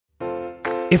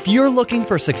If you're looking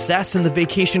for success in the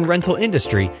vacation rental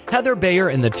industry, Heather Bayer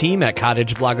and the team at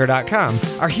cottageblogger.com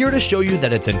are here to show you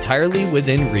that it's entirely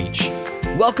within reach.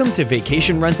 Welcome to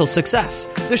Vacation Rental Success,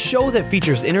 the show that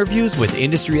features interviews with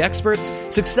industry experts,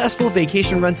 successful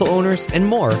vacation rental owners, and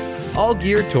more, all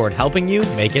geared toward helping you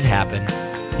make it happen.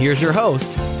 Here's your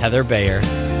host, Heather Bayer.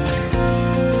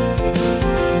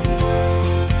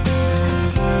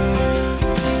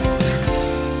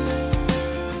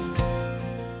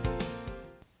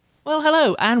 Well,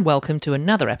 hello, and welcome to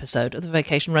another episode of the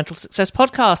Vacation Rental Success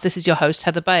Podcast. This is your host,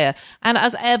 Heather Bayer, and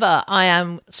as ever, I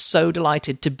am so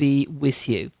delighted to be with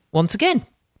you once again.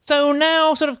 So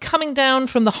now, sort of coming down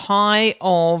from the high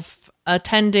of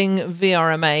attending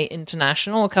VRMA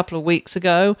International a couple of weeks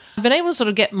ago, I've been able to sort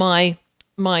of get my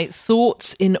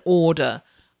thoughts in order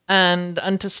and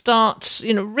to start,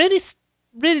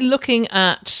 really looking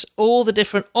at all the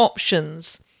different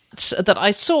options that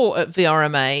I saw at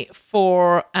VRMA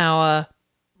for our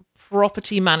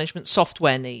property management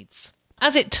software needs.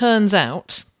 As it turns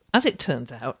out,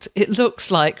 it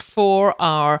looks like for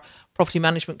our property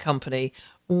management company,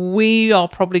 we are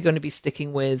probably going to be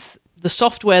sticking with the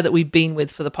software that we've been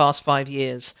with for the past 5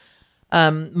 years.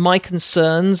 My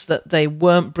concerns that they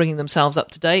weren't bringing themselves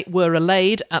up to date were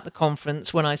allayed at the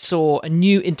conference when I saw a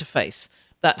new interface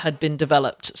that had been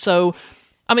developed. So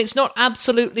it's not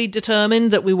absolutely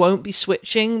determined that we won't be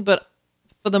switching, but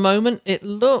for the moment, it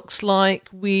looks like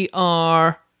we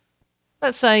are,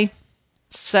 let's say,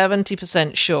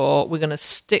 70% sure we're going to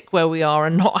stick where we are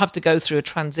and not have to go through a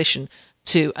transition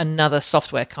to another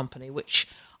software company, which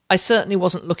I certainly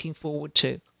wasn't looking forward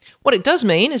to. What it does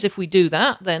mean is if we do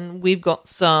that, then we've got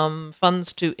some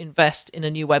funds to invest in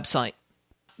a new website.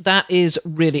 That is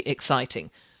really exciting.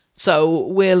 So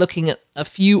we're looking at a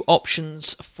few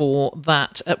options for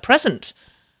that at present.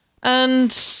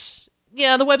 And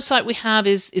yeah, the website we have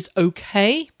is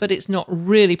okay, but it's not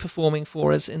really performing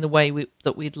for us in the way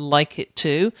that we'd like it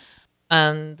to.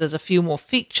 And there's a few more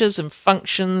features and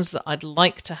functions that I'd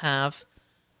like to have.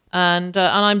 And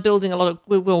I'm building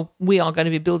we are going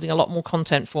to be building a lot more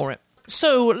content for it.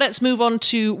 So let's move on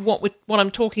to what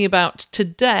I'm talking about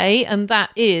today, and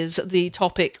that is the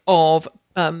topic of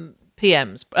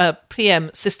PM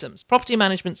systems, property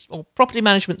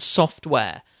management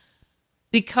software.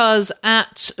 Because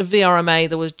at VRMA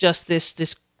there was just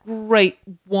this great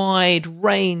wide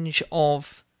range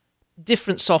of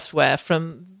different software,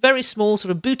 from very small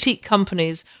sort of boutique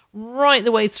companies right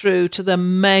the way through to the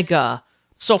mega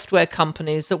software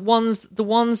companies, the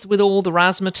ones with all the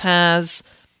razzmatazz,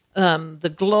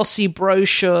 the glossy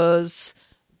brochures,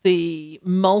 the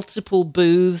multiple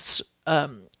booths,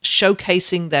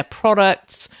 showcasing their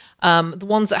products, the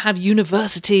ones that have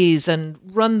universities and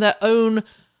run their own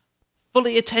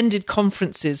fully attended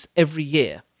conferences every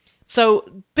year.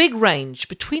 So big range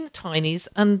between the tinies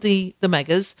and the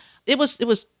megas. It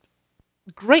was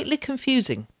greatly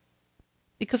confusing,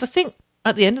 because I think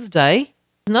at the end of the day,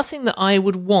 there's nothing that I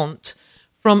would want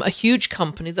from a huge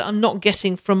company that I'm not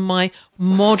getting from my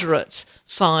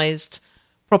moderate-sized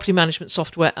property management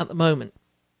software at the moment.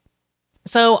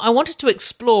 So I wanted to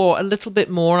explore a little bit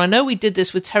more. I know we did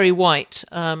this with Terry White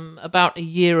about a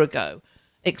year ago,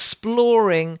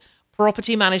 exploring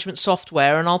property management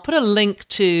software, and I'll put a link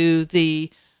to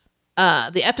the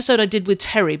episode I did with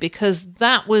Terry, because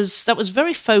that was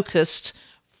very focused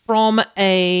from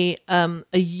a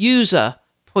user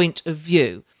point of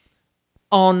view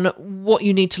on what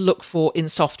you need to look for in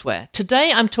software.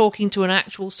 Today I'm talking to an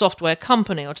actual software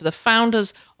company, or to the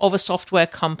founders of a software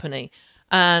company.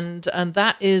 And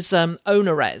that is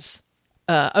OwnerRez,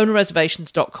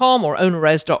 ownerreservations.com or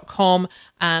ownerres.com,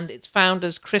 and its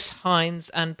founders Chris Hines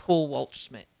and Paul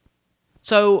Waldschmidt.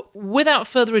 So without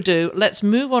further ado, let's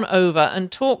move on over and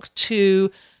talk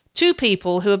to two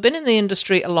people who have been in the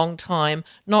industry a long time.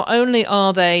 Not only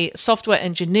are they software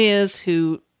engineers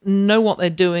who know what they're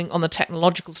doing on the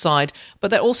technological side,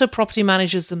 but they're also property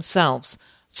managers themselves.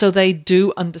 So they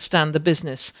do understand the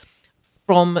business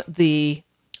from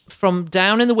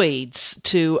down in the weeds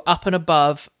to up and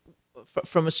above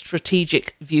from a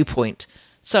strategic viewpoint.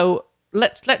 So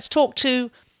let's talk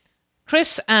to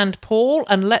Chris and Paul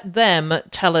and let them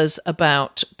tell us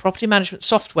about property management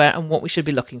software and what we should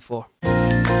be looking for.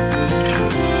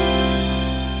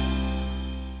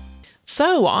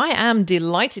 So I am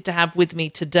delighted to have with me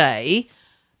today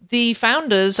the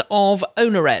founders of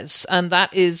OwnerRez, and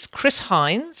that is Chris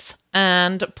Hines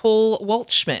and Paul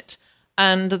Waldschmidt.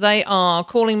 And they are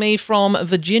calling me from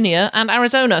Virginia and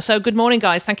Arizona. So good morning,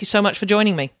 guys. Thank you so much for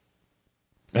joining me.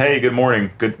 Hey, good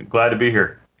morning. Glad to be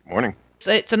here. Good morning.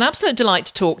 It's an absolute delight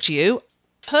to talk to you.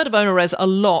 I've heard of OwnerRez a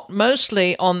lot,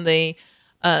 mostly on the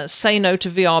Say No to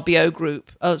VRBO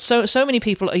group. So many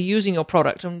people are using your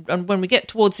product. And when we get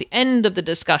towards the end of the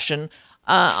discussion,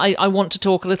 I want to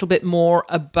talk a little bit more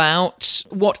about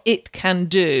what it can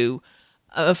do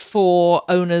for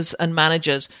owners and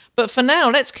managers. But for now,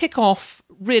 let's kick off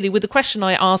really with the question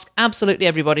I ask absolutely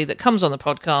everybody that comes on the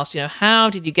podcast. How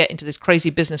did you get into this crazy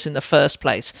business in the first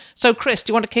place? So, Chris, do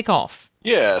you want to kick off?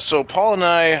 Yeah, so Paul and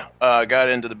I got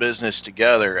into the business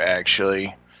together,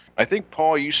 actually. I think,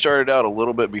 Paul, you started out a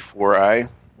little bit before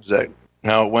Is that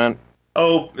how it went?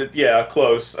 Oh, yeah,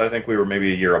 close. I think we were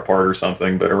maybe a year apart or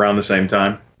something, but around the same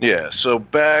time. Yeah, so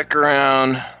back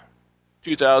around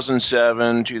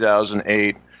 2007,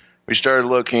 2008, we started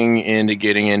looking into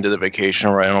getting into the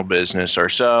vacation rental business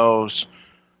ourselves,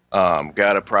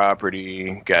 got a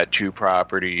property, got 2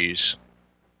 properties,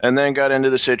 and then got into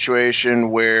the situation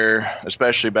where,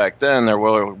 especially back then, there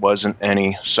wasn't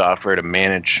any software to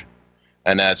manage,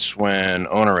 and that's when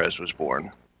OwnerRez was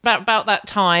born. About that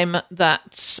time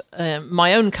that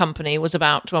my own company was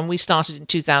about, when we started in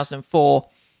 2004,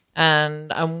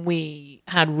 and we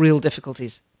had real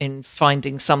difficulties in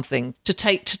finding something to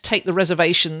take the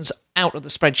reservations out of the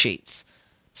spreadsheets.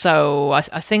 So I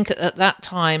think at that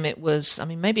time it was,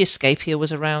 maybe Escapia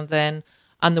was around then,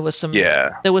 and there was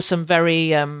some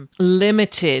very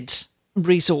limited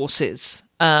resources.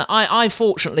 I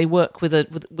fortunately work with a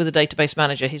database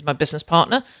manager. He's my business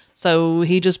partner, so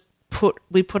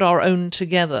we put our own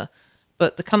together.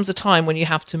 But there comes a time when you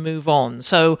have to move on.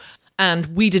 So, and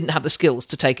we didn't have the skills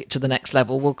to take it to the next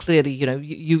level. Well, clearly,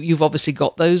 you've obviously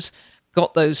got those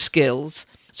skills.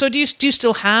 So, do you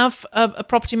still have a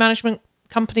property management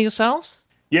company yourselves?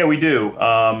 Yeah, we do.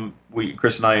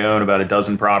 Chris and I own about a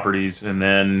dozen properties, and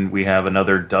then we have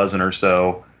another dozen or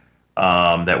so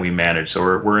that we manage. So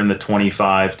we're in the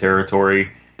 25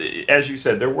 territory. As you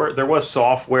said, there was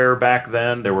software back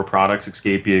then. There were products.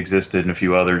 Escapia existed and a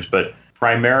few others, but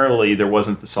primarily there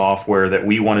wasn't the software that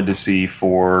we wanted to see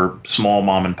for small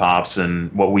mom and pops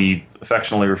and what we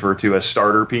affectionately refer to as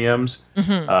starter PMs.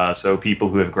 Mm-hmm. So people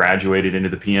who have graduated into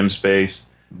the PM space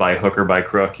by hook or by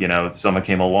crook. Someone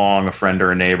came along, a friend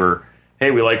or a neighbor.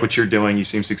 Hey, we like what you're doing. You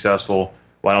seem successful.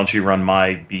 Why don't you run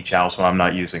my beach house when I'm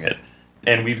not using it?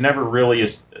 And we've never really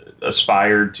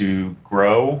aspired to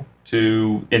grow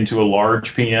into a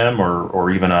large PM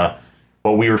or even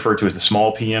what we refer to as the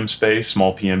small PM space,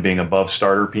 small PM being above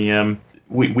starter PM.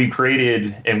 We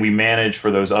created and we manage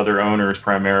for those other owners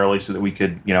primarily so that we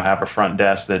could, have a front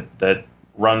desk that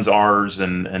runs ours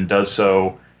and does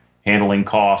so handling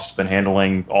costs, but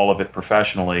handling all of it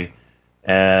professionally.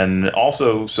 And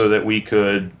also so that we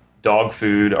could dog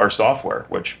food our software,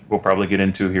 which we'll probably get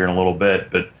into here in a little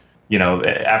bit. But,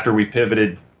 after we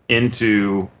pivoted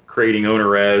into creating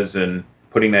OwnerRez and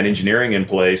putting that engineering in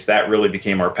place, that really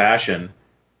became our passion.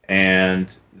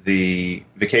 And the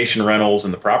vacation rentals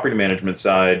and the property management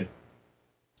side,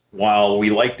 while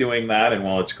we like doing that and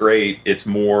while it's great, it's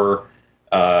more,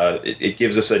 it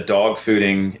gives us a dog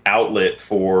fooding outlet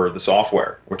for the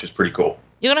software, which is pretty cool.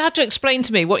 You're going to have to explain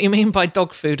to me what you mean by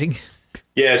dog fooding.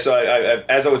 Yeah, so I,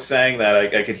 as I was saying that,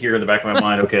 I could hear in the back of my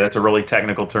mind, okay, that's a really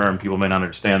technical term. People may not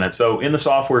understand that. So in the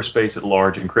software space at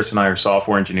large, and Chris and I are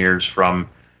software engineers from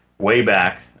way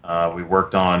back. We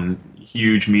worked on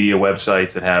huge media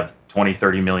websites that have 20,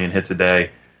 30 million hits a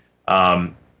day.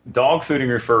 Dog fooding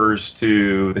refers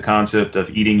to the concept of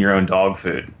eating your own dog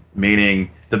food, meaning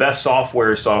the best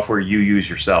software is software you use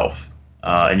yourself.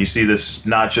 And you see this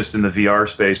not just in the VR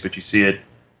space, but you see it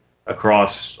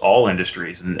across all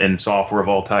industries and software of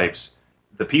all types.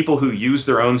 The people who use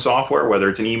their own software, whether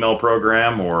it's an email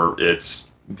program or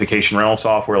it's vacation rental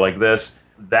software like this,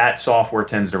 that software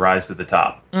tends to rise to the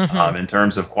top in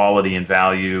terms of quality and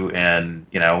value and,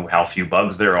 how few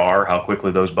bugs there are, how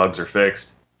quickly those bugs are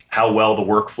fixed, how well the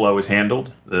workflow is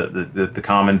handled, the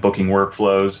common booking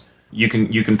workflows. You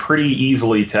can pretty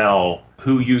easily tell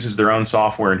who uses their own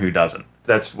software and who doesn't.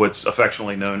 That's what's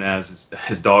affectionately known as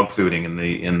dog fooding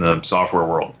in the software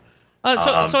world.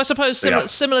 So I suppose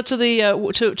similar to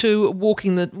the to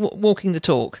walking the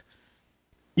talk.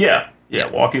 Yeah,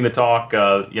 walking the talk.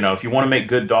 If you want to make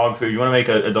good dog food, you want to make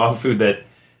a dog food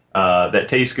that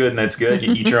tastes good and that's good.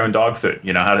 You eat your own dog food.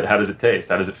 How does it taste?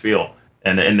 How does it feel?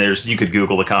 And you could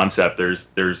Google the concept.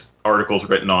 There's articles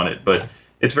written on it, but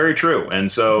it's very true.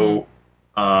 And so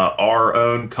our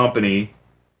own company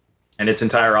and its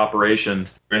entire operation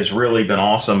has really been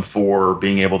awesome for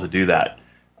being able to do that.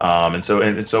 And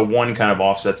so one kind of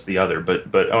offsets the other,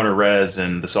 but OwnerRez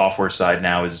and the software side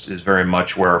now is very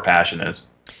much where our passion is.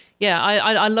 Yeah,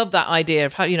 I love that idea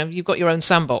of how you've got your own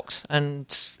sandbox, and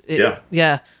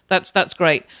that's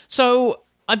great. So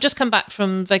I've just come back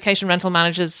from Vacation Rental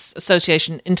Managers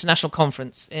Association International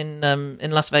Conference in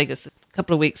Las Vegas a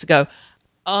couple of weeks ago.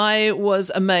 I was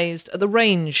amazed at the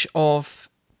range of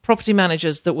property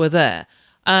managers that were there.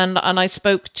 And I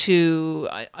spoke to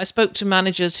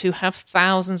managers who have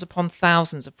thousands upon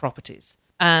thousands of properties,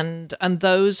 and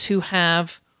those who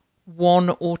have one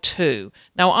or two.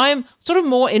 Now, I'm sort of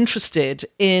more interested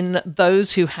in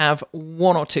those who have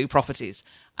one or two properties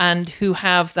and who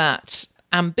have that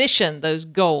ambition, those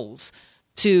goals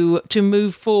to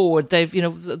move forward. They've,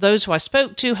 those who I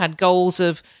spoke to had goals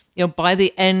of, by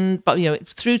the end,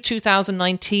 through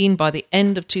 2019, by the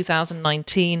end of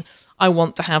 2019, I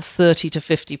want to have 30 to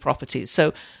 50 properties.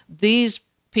 So these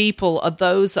people are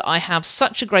those that I have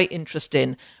such a great interest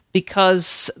in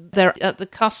because they're at the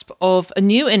cusp of a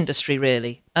new industry,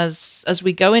 really, as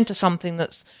we go into something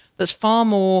that's far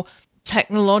more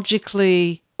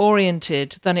technologically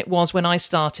oriented than it was when I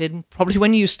started, and probably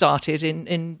when you started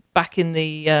back in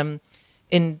the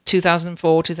in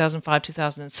 2004, 2005,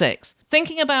 2006.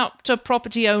 Thinking about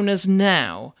property owners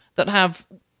now that have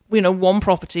one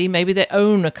property, maybe they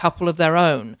own a couple of their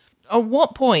own. At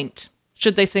what point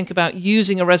should they think about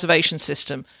using a reservation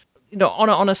system?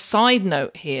 On a side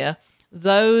note here,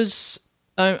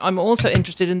 I'm also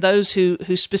interested in those who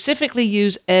specifically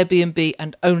use Airbnb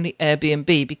and only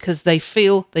Airbnb because they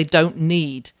feel they don't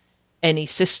need any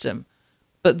system.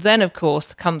 But then, of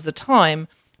course, comes the time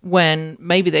when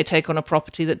maybe they take on a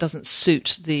property that doesn't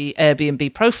suit the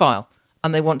Airbnb profile,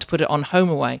 and they want to put it on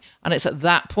HomeAway. And it's at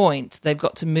that point they've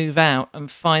got to move out and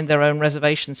find their own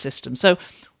reservation system. So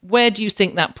where do you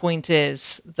think that point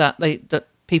is that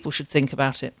people should think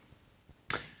about it?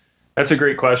 That's a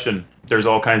great question. There's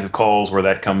all kinds of calls where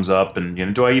that comes up.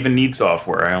 And, do I even need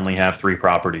software? I only have 3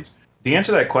 properties. The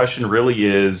answer to that question really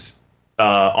is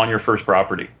on your first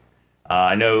property.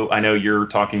 I know you're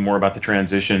talking more about the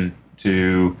transition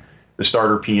to the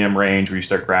starter PM range where you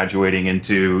start graduating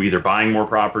into either buying more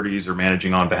properties or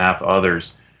managing on behalf of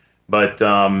others. But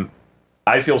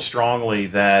I feel strongly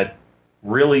that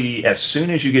really as soon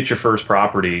as you get your first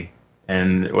property,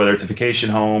 and whether it's a vacation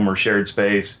home or shared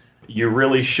space, you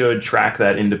really should track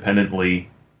that independently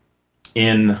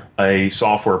in a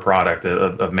software product,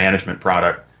 a management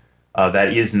product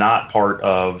that is not part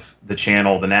of the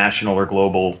channel, the national or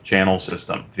global channel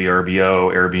system,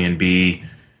 VRBO, Airbnb,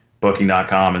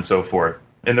 Booking.com, and so forth.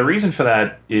 And the reason for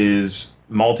that is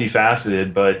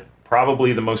multifaceted, but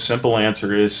probably the most simple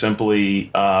answer is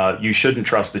simply you shouldn't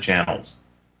trust the channels.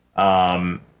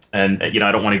 And I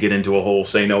don't want to get into a whole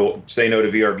say no to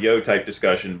VRBO type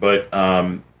discussion, but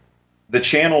the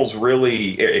channels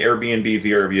really, Airbnb,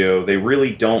 VRBO, they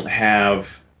really don't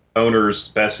have owners'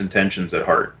 best intentions at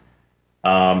heart.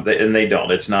 And they don't.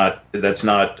 That's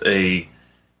not a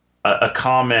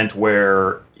comment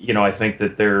where I think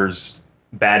that there's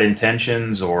bad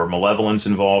intentions or malevolence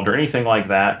involved or anything like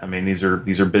that. I mean, these are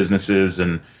businesses,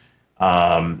 and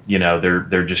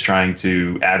they're just trying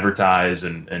to advertise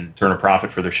and turn a profit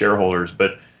for their shareholders.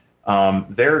 But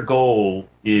their goal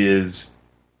is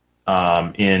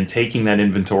in taking that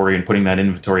inventory and putting that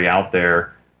inventory out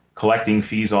there, collecting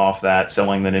fees off that,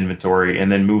 selling that inventory,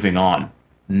 and then moving on.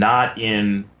 Not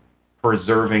in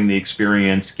preserving the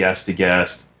experience guest to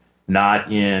guest,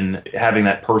 not in having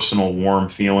that personal warm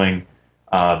feeling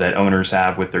that owners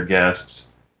have with their guests,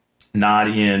 not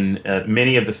in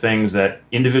many of the things that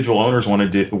individual owners want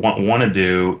to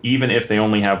do, even if they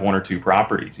only have 1 or 2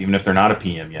 properties, even if they're not a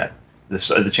PM yet.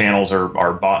 The channels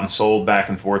are bought and sold back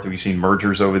and forth. We've seen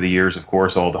mergers over the years, of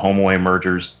course, all the HomeAway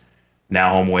mergers,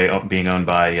 now HomeAway being owned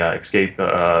by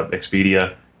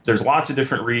Expedia. There's lots of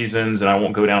different reasons, and I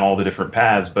won't go down all the different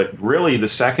paths, but really the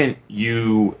second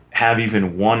you have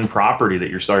even one property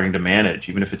that you're starting to manage,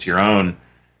 even if it's your own,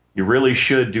 you really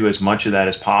should do as much of that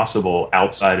as possible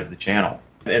outside of the channel.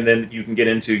 And then you can get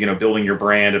into, building your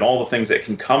brand and all the things that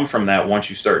can come from that once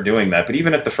you start doing that. But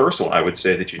even at the first one, I would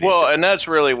say that you need to. And that's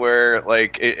really where,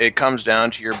 it comes down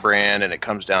to your brand and it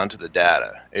comes down to the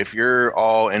data. If you're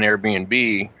all in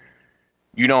Airbnb,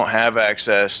 you don't have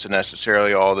access to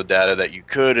necessarily all the data that you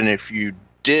could. And if you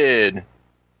did,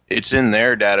 it's in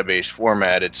their database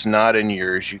format. It's not in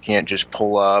yours. You can't just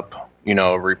pull up,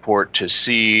 a report to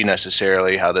see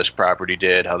necessarily how this property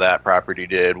did, how that property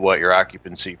did, what your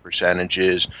occupancy percentage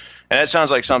is. And that sounds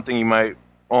like something you might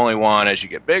only want as you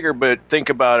get bigger, but think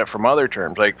about it from other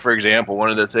terms. Like, for example, one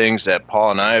of the things that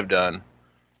Paul and I have done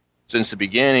since the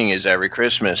beginning is every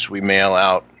Christmas we mail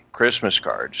out Christmas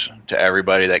cards to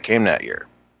everybody that came that year.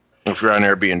 If you're on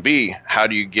Airbnb, how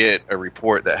do you get a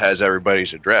report that has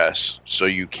everybody's address so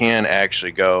you can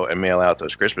actually go and mail out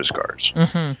those Christmas cards?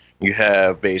 Mm-hmm. you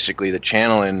have basically the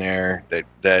channel in there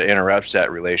that interrupts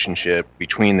that relationship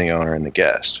between the owner and the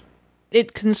guest.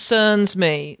 It concerns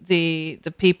me, the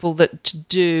people that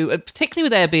do, particularly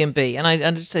with Airbnb, and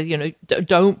I say,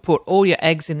 don't put all your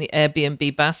eggs in the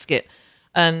Airbnb basket.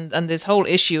 And this whole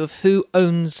issue of who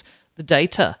owns the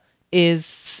data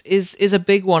is a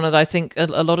big one that I think a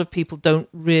lot of people don't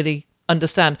really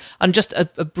understand. And just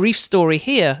a brief story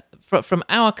here from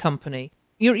our company.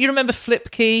 You remember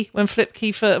Flipkey, when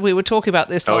Flipkey, we were talking about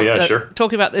this. Oh, yeah, sure.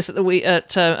 Talking about this at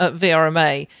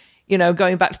VRMA.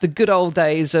 Going back to the good old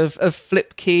days of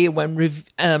Flipkey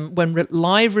when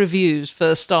live reviews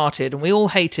first started, and we all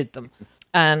hated them.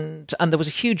 And there was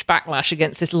a huge backlash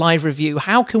against this live review.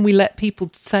 How can we let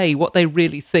people say what they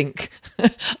really think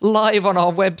live on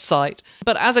our website?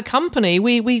 But as a company,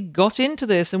 we got into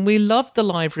this and we loved the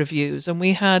live reviews, and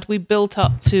we built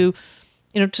up to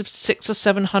 600 or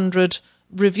 700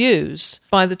 reviews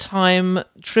by the time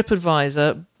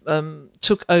TripAdvisor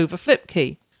took over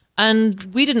Flipkey. And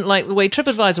we didn't like the way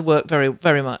TripAdvisor worked very,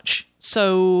 very much.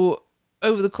 So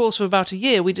over the course of about a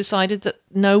year, we decided that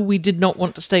no, we did not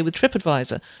want to stay with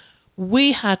TripAdvisor.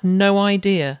 We had no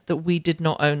idea that we did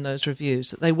not own those reviews,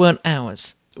 that they weren't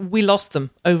ours. We lost them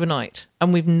overnight,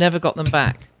 and we've never got them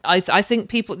back. I think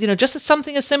people, just as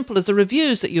something as simple as the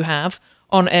reviews that you have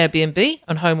on Airbnb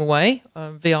and HomeAway,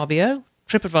 VRBO,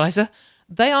 TripAdvisor,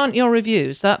 they aren't your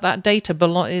reviews. That data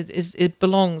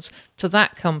belongs to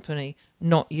that company,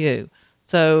 not you.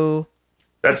 So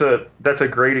that's a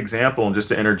great example. And just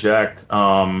to interject,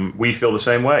 we feel the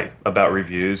same way about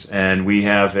reviews, and we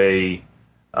have a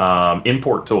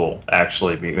import tool.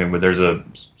 Actually, there's a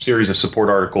series of support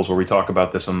articles where we talk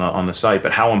about this on the site.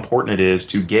 But how important it is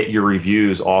to get your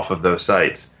reviews off of those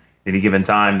sites. At any given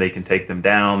time, they can take them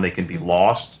down. They can be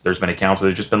lost. There's been accounts where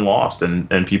they've just been lost,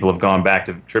 and people have gone back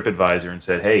to TripAdvisor and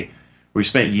said, "Hey, we've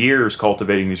spent years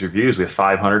cultivating these reviews. We have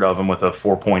 500 of them with a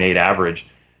 4.8 average.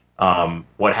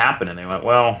 What happened?" And they went,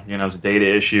 "Well, it's a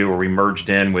data issue, or we merged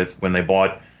in with when they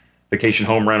bought Vacation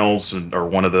Home Rentals or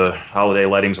one of the Holiday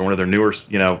Lettings or one of their newer,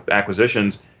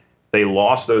 acquisitions. They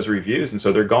lost those reviews, and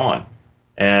so they're gone."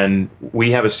 And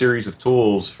we have a series of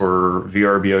tools for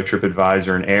VRBO,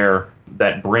 TripAdvisor, and Air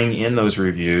that bring in those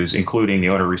reviews, including the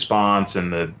owner response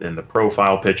and the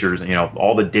profile pictures, and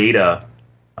all the data.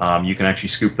 You can actually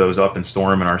scoop those up and store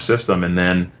them in our system, and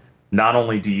then not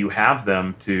only do you have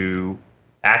them to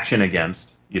action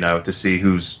against, to see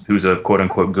who's a quote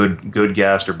unquote good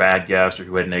guest or bad guest or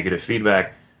who had negative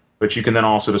feedback, but you can then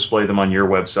also display them on your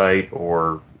website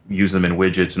or use them in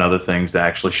widgets and other things to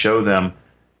actually show them,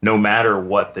 no matter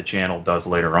what the channel does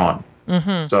later on.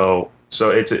 Mm-hmm. So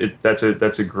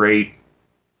that's a great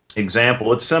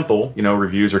example. It's simple,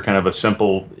 reviews are kind of a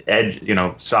simple edge,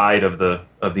 side of the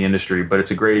industry, but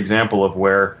it's a great example of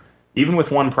where even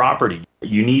with one property,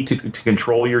 you need to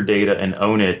control your data and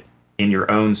own it in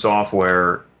your own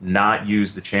software, not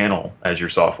use the channel as your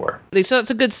software. So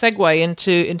that's a good segue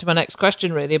into my next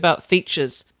question, really, about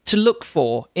features to look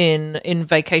for in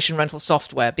vacation rental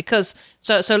software. Because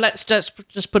so let's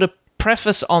just put a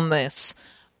preface on this.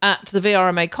 At the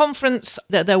VRMA conference,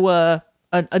 there were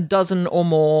a dozen or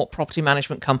more property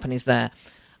management companies there.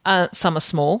 Some are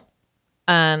small,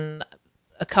 and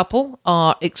a couple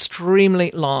are extremely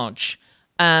large.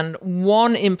 And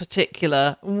one in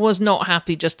particular was not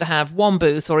happy just to have one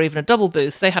booth or even a double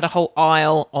booth. They had a whole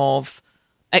aisle of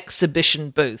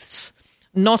exhibition booths.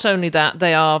 Not only that,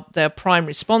 they're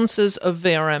primary sponsors of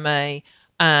VRMA,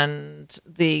 and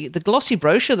the glossy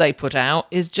brochure they put out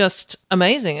is just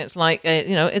amazing. It's like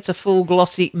it's a full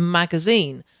glossy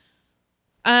magazine.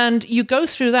 And you go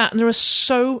through that, and there are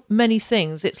so many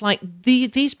things. It's like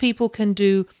these people can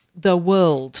do the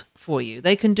world for you.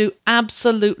 They can do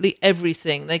absolutely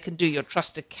everything. They can do your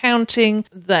trust accounting.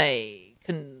 They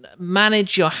can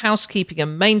manage your housekeeping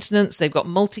and maintenance. They've got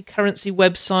multi-currency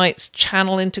websites,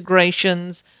 channel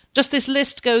integrations. Just this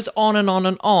list goes on and on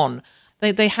and on.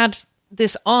 They had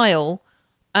this aisle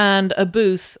and a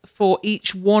booth for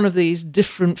each one of these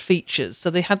different features. So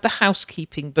they had the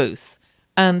housekeeping booth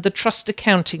and the trust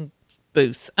accounting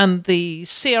booth and the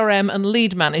CRM and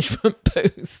lead management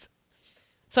booth.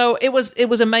 So it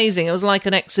was amazing. It was like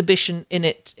an exhibition in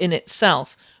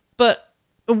itself. But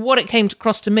what it came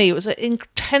across to me, it was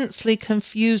intensely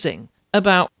confusing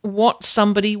about what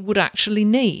somebody would actually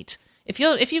need. If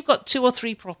you've got 2 or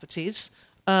 3 properties,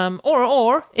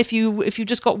 or if you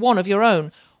just got one of your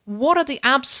own, what are the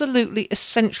absolutely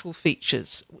essential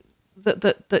features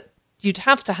that you'd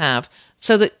have to have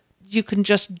so that you can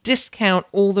just discount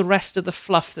all the rest of the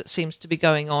fluff that seems to be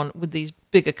going on with these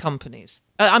bigger companies?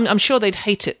 I'm sure they'd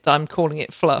hate it that I'm calling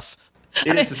it fluff.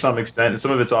 It is to some extent.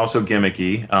 Some of it's also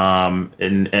gimmicky,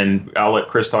 and I'll let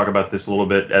Chris talk about this a little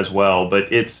bit as well. But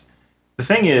the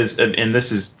thing is, and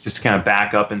this is just kind of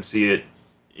back up and see it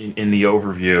in the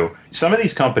overview. Some of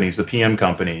these companies, the PM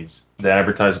companies that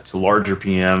advertise to larger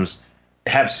PMs,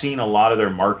 have seen a lot of their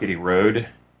market erode,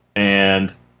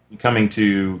 and coming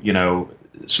to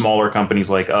smaller companies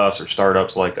like us or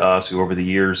startups like us who over the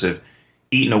years have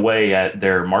eaten away at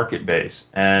their market base.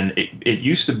 And it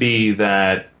used to be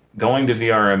that going to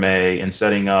VRMA and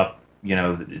setting up,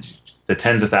 the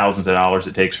tens of thousands of dollars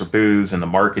it takes for booths and the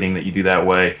marketing that you do that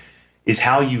way is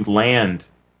how you land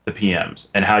the PMs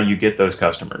and how you get those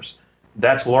customers.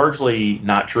 That's largely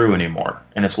not true anymore,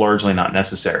 and it's largely not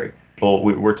necessary. Well,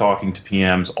 we're talking to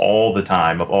PMs all the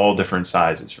time of all different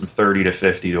sizes, from 30 to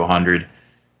 50 to 100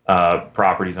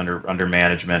 properties under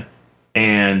management.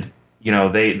 And,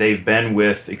 they've been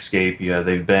with Escapia,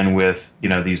 they've been with,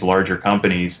 these larger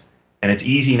companies. And it's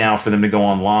easy now for them to go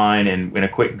online and in a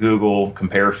quick Google,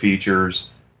 compare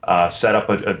features, set up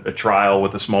a trial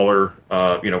with a smaller,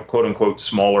 quote unquote,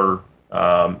 smaller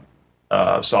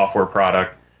software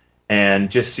product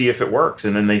and just see if it works.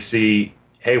 And then they see,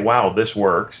 hey, wow, this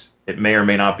works. It may or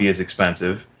may not be as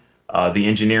expensive. The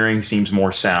engineering seems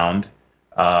more sound.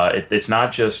 It's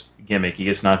not just gimmicky.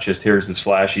 It's not just here's this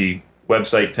flashy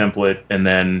website template and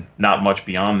then not much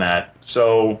beyond that.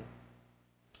 So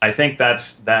I think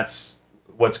that's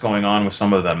what's going on with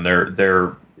some of them.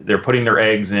 They're putting their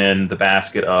eggs in the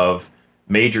basket of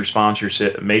major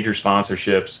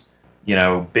sponsorships,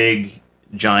 big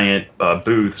giant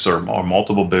booths or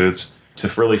multiple booths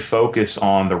to really focus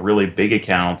on the really big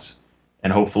accounts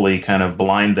and hopefully kind of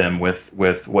blind them with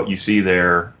what you see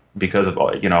there because of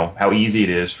how easy it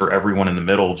is for everyone in the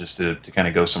middle just to kind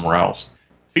of go somewhere else.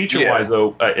 Feature-wise,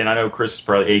 though, and I know Chris is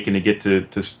probably aching to get to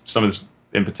some of this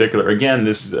in particular. Again,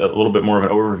 this is a little bit more of an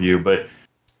overview, but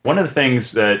one of the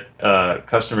things that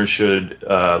customers should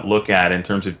look at in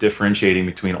terms of differentiating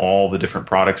between all the different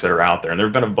products that are out there, and there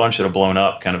have been a bunch that have blown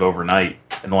up kind of overnight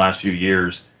in the last few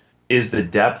years, is the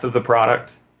depth of the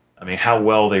product. I mean, how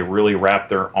well they really wrap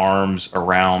their arms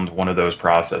around one of those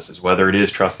processes, whether it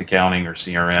is trust accounting or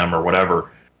CRM or whatever.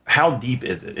 How deep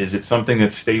is it? Is it something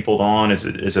that's stapled on? Is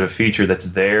it a feature that's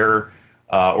there?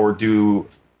 Or are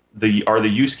the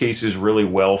use cases really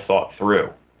well thought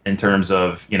through in terms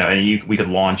of, we could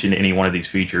launch into any one of these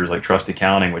features like trust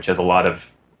accounting, which has a lot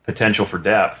of potential for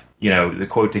depth, the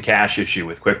quote to cash issue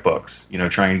with QuickBooks,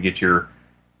 trying to get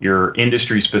your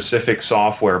industry specific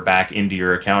software back into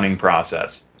your accounting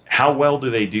process. How well do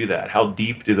they do that? How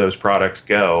deep do those products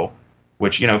go?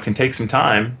 Which, can take some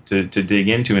time to dig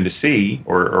into and to see,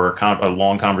 or a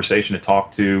long conversation to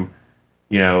talk to,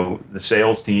 the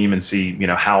sales team and see,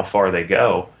 how far they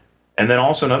go. And then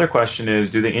also another question is,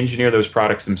 do they engineer those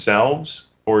products themselves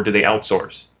or do they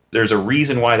outsource? There's a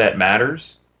reason why that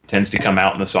matters. It tends to come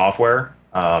out in the software,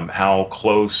 how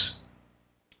close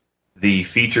the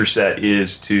feature set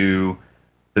is to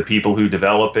the people who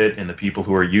develop it and the people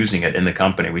who are using it in the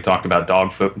company. We talked about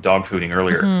dog fooding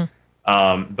earlier.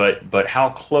 Mm-hmm. But how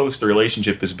close the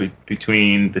relationship is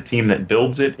between the team that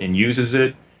builds it and uses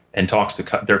it and talks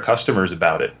to their customers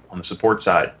about it on the support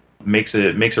side makes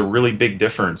a really big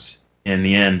difference in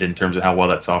the end in terms of how well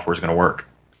that software is going to work.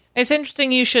 It's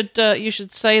interesting you should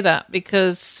say that,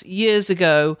 because years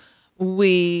ago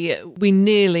we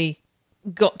nearly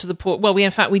got to the point. Well,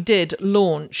 we did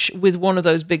launch with one of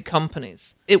those big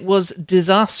companies. It was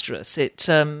disastrous.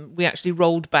 We actually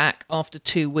rolled back after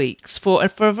 2 weeks for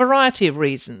a variety of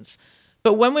reasons.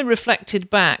 But when we reflected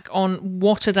back on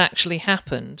what had actually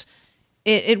happened,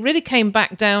 it really came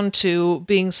back down to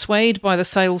being swayed by the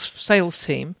sales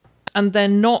team, and there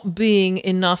not being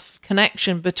enough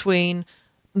connection between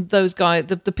those guys,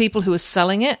 the people who are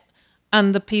selling it,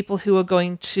 and the people who are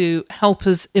going to help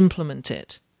us implement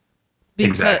it.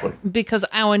 Exactly. Because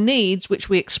our needs, which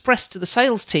we expressed to the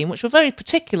sales team, which were very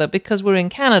particular because we're in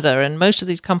Canada and most of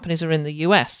these companies are in the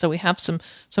US, so we have some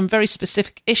very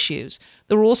specific issues.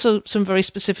 There were also some very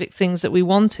specific things that we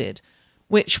wanted,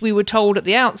 which we were told at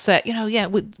the outset,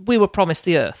 we were promised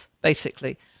the earth,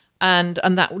 basically. And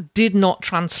that did not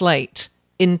translate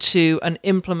into an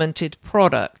implemented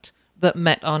product that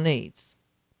met our needs.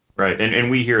 Right,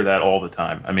 and we hear that all the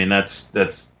time. I mean, that's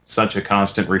such a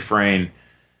constant refrain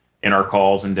in our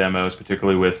calls and demos,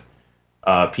 particularly with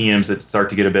PMs that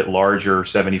start to get a bit larger,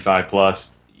 75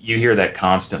 plus. You hear that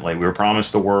constantly. We were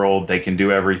promised the world. They can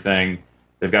do everything.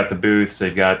 They've got the booths.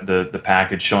 They've got the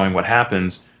package showing what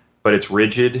happens, but it's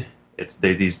rigid.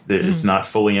 It's not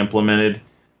fully implemented.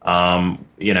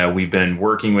 We've been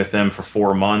working with them for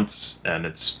 4 months, and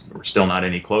we're still not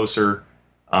any closer.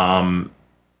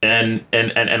 And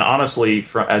honestly,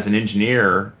 as an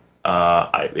engineer,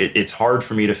 it's hard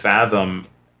for me to fathom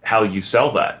how you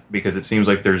sell that, because it seems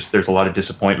like there's a lot of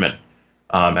disappointment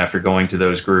after going to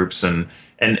those groups. And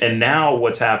now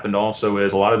what's happened also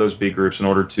is a lot of those big groups, in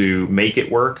order to make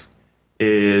it work,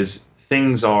 is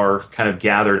things are kind of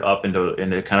gathered up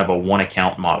into kind of a one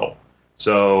account model.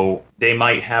 So they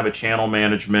might have a channel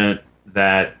management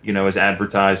that, is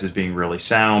advertised as being really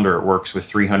sound, or it works with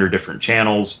 300 different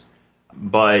channels,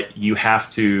 but you have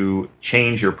to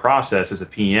change your process as a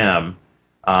PM,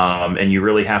 and you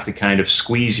really have to kind of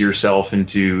squeeze yourself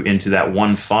into that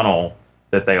one funnel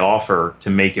that they offer to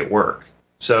make it work.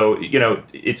 So,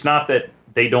 it's not that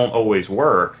they don't always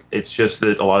work. It's just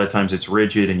that a lot of times it's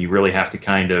rigid, and you really have to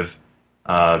kind of,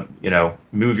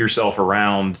 move yourself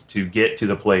around to get to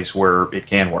the place where it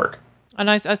can work. And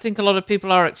I think a lot of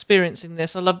people are experiencing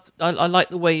this. I like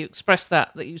the way you express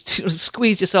that you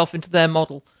squeeze yourself into their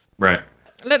model. Right.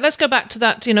 Let's go back to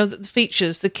that, the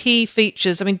features, the key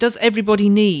features. I mean, does everybody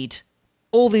need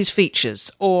all these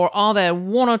features, or are there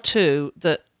one or two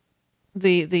that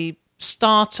the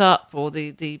startup or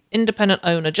the independent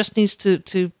owner just needs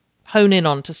to hone in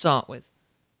on to start with?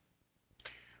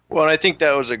 Well, and I think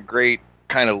that was a great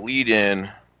kind of lead in,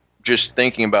 just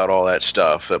thinking about all that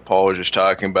stuff that Paul was just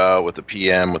talking about with the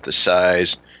PM, with the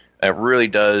size. It really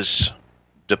does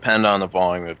depend on the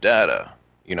volume of data.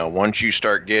 Once you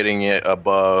start getting it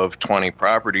above 20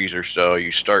 properties or so,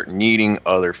 you start needing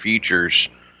other features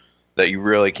that you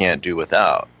really can't do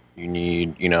without. You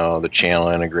need, the channel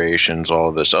integrations, all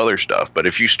of this other stuff. But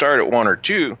if you start at one or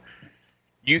two,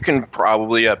 you can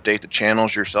probably update the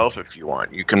channels yourself if you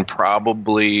want. You can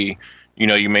probably,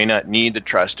 you may not need the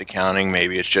trust accounting.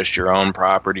 Maybe it's just your own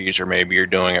properties, or maybe you're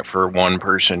doing it for one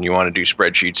person. You want to do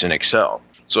spreadsheets in Excel.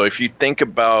 So if you think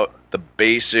about the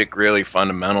basic, really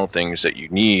fundamental things that you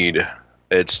need,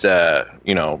 it's that,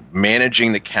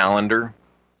 managing the calendar,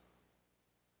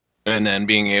 and then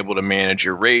being able to manage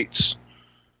your rates.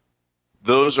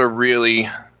 Those are really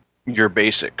your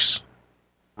basics: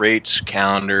 rates,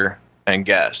 calendar, and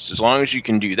guests. As long as you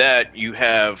can do that, you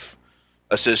have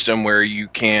a system where you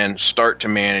can start to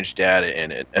manage data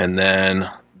in it. And then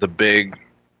the big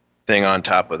thing on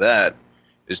top of that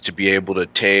is to be able to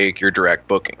take your direct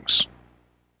bookings.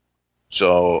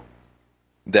 So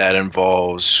that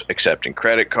involves accepting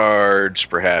credit cards,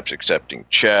 perhaps accepting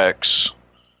checks,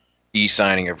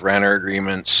 e-signing of renter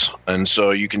agreements. And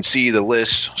so you can see the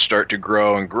list start to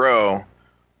grow and grow,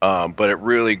 but it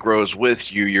really grows with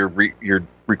you. Your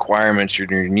requirements, your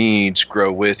needs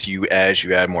grow with you as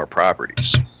you add more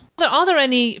properties. Are there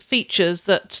any features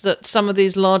that some of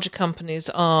these larger companies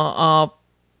are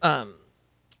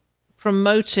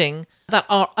promoting that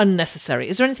are unnecessary?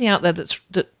 Is there anything out there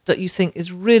that you think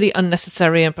is really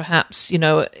unnecessary, and perhaps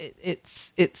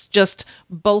it's just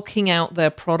bulking out their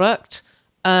product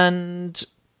and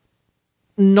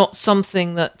not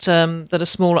something that a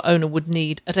smaller owner would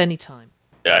need at any time?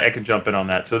 Yeah, I can jump in on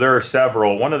that. So there are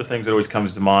several. One of the things that always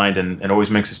comes to mind and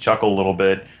always makes us chuckle a little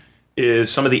bit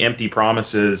is some of the empty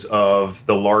promises of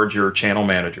the larger channel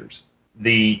managers.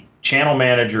 The channel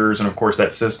managers, and of course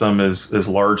that system is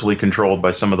largely controlled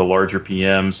by some of the larger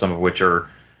PMs, some of which are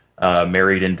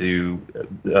married into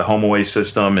the HomeAway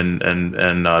system and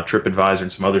TripAdvisor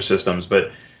and some other systems.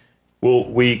 But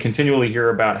we continually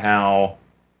hear about how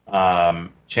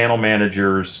channel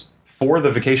managers for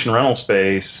the vacation rental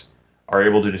space are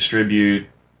able to distribute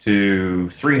to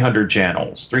 300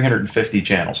 channels, 350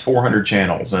 channels, 400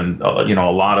 channels, and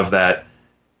a lot of that,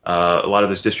 a lot of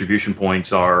those distribution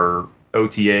points are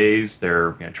OTAs.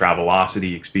 They're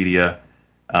Travelocity, Expedia,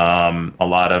 a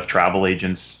lot of travel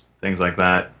agents, things like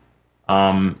that.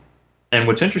 And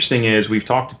what's interesting is we've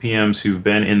talked to PMs who've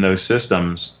been in those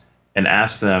systems and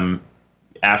asked them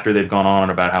after they've gone on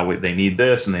about how they need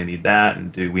this and they need that,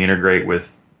 and do we integrate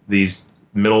with these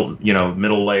middle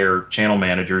layer channel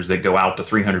managers that go out to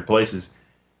 300 places.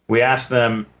 We asked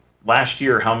them last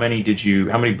year, how many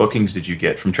bookings did you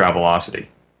get from Travelocity?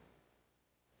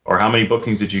 Or how many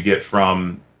bookings did you get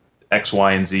from X,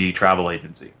 Y, and Z travel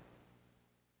agency?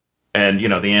 And,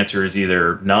 the answer is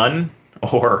either none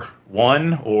or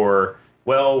one, or,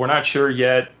 well, we're not sure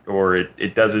yet, or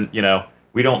it doesn't,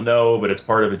 we don't know, but it's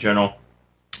part of a general.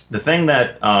 The thing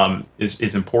that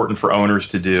is important for owners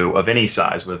to do of any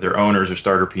size, whether they're owners or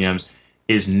starter PMs,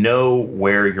 is know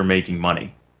where you're making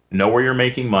money. Know where you're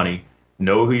making money.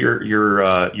 Know who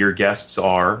your guests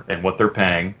are and what they're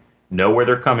paying. Know where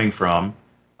they're coming from,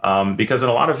 because in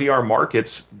a lot of VR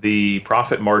markets, the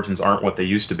profit margins aren't what they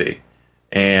used to be,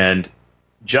 and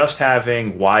just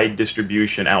having wide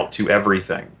distribution out to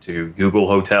everything, to Google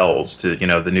Hotels, to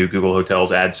the new Google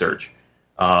Hotels ad search.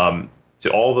 So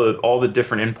all the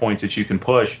different endpoints that you can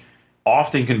push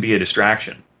often can be a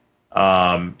distraction,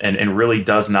 and really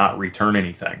does not return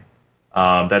anything.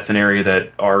 That's an area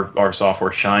that our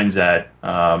software shines at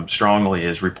strongly,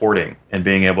 is reporting and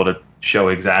being able to show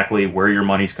exactly where your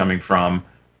money's coming from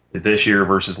this year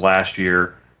versus last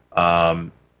year.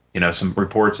 Some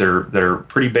reports that are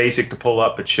pretty basic to pull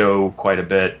up, but show quite a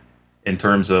bit in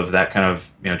terms of that kind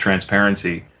of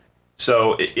transparency.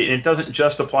 So it doesn't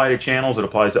just apply to channels; it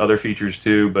applies to other features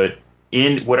too. But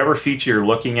in whatever feature you're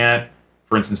looking at,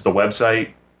 for instance, the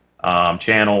website,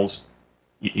 channels,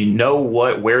 you know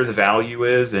where the value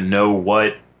is, and know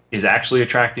what is actually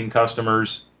attracting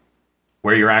customers,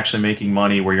 where you're actually making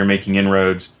money, where you're making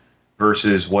inroads,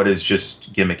 versus what is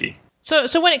just gimmicky.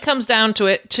 So when it comes down to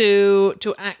it, to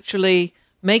actually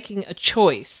making a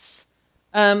choice,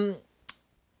 that's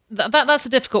a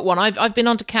difficult one. I've been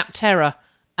onto Capterra,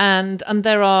 and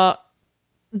there are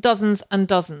dozens and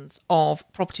dozens of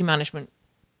property management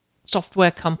software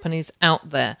companies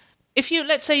out there.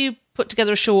 Let's say you put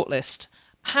together a shortlist,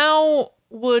 how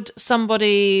would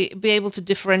somebody be able to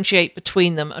differentiate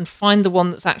between them and find the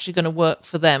one that's actually going to work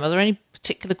for them? Are there any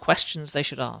particular questions they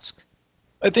should ask?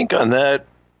 I think on that,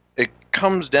 it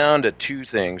comes down to two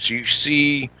things. You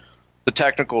see the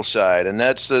technical side, and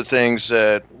that's the things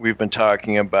that we've been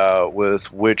talking about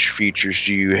with which features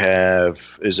do you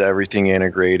have, is everything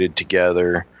integrated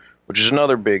together, which is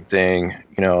another big thing.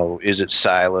 Is it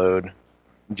siloed?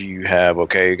 Do you have,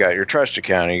 you got your trust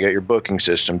account, you got your booking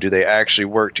system. Do they actually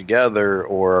work together,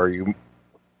 or are you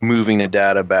moving the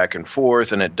data back and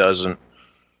forth and it doesn't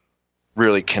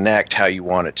really connect how you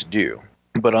want it to do?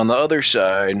 But on the other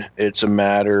side, it's a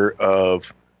matter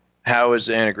of how is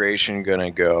the integration going to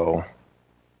go?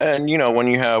 And, when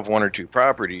you have one or two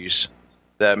properties,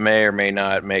 that may or may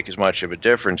not make as much of a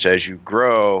difference as you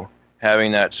grow,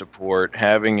 having that support,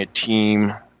 having a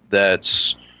team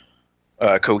that's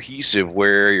cohesive,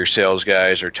 where your sales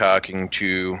guys are talking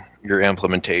to your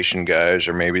implementation guys,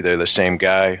 or maybe they're the same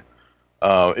guy,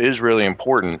 is really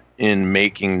important in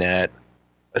making that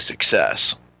a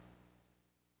success.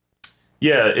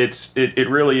 Yeah, it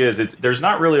really is. There's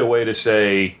not really a way to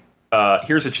say,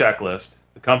 here's a checklist.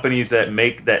 The companies that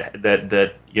make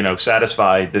that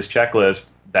satisfy this checklist,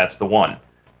 that's the one,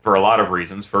 for a lot of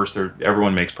reasons. First,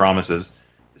 everyone makes promises.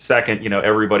 Second,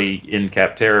 everybody in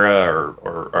Capterra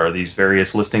or these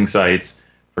various listing sites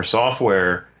for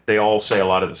software, they all say a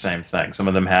lot of the same things. Some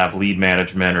of them have lead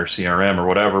management or CRM or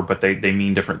whatever, but they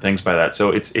mean different things by that.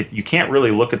 So you can't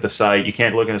really look at the site. You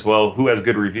can't look at, as well, who has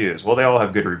good reviews. Well, they all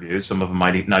have good reviews. Some of them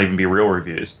might not even be real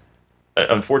reviews.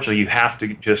 Unfortunately, you have to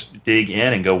just dig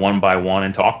in and go one by one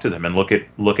and talk to them and look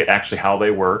at actually how they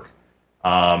work.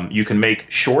 You can make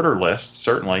shorter lists,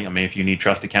 certainly. I mean, if you need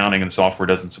trust accounting and the software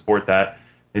doesn't support that,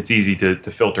 it's easy to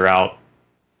filter out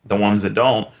the ones that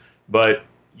don't. But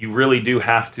you really do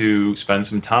have to spend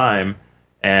some time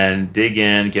and dig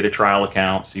in, get a trial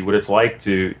account, see what it's like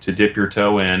to dip your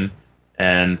toe in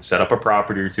and set up a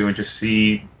property or two and just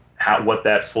see how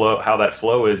that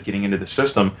flow is getting into the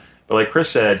system. But like Chris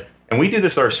said, and we do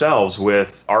this ourselves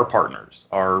with our partners,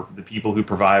 the people who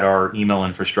provide our email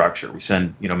infrastructure. We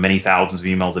send many thousands of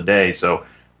emails a day. So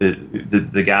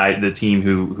the team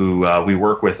who we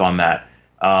work with on that,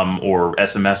 or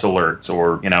SMS alerts,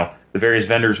 or the various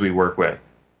vendors we work with,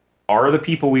 are the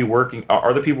people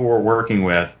we're working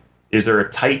with. Is there a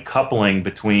tight coupling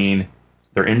between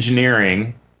their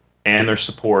engineering and their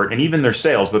support, and even their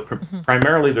sales, but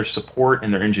primarily their support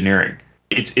and their engineering?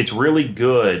 It's really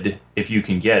good, if you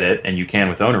can get it, and you can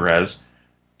with OwnerRez,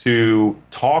 to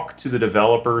talk to the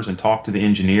developers and talk to the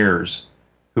engineers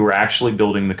who are actually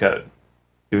building the code,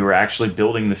 who are actually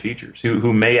building the features,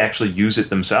 who may actually use it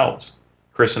themselves.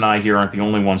 Chris and I here aren't the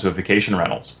only ones who have vacation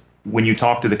rentals. When you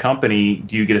talk to the company,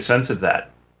 do you get a sense of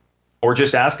that? Or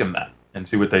just ask them that and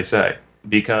see what they say.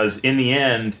 Because in the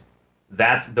end,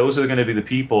 those are going to be the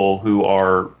people who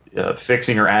are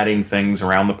fixing or adding things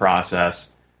around the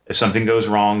process. If something goes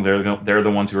wrong, they're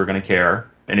the ones who are going to care.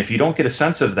 And if you don't get a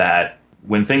sense of that,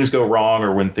 when things go wrong,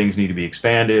 or when things need to be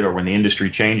expanded, or when the industry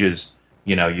changes,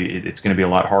 it's going to be a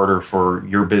lot harder for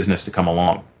your business to come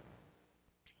along.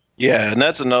 Yeah, and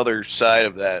that's another side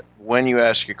of that. When you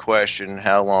ask a question,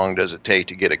 how long does it take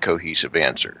to get a cohesive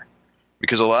answer?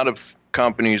 Because a lot of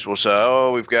companies will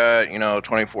say, we've got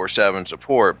 24/7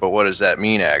 support, but what does that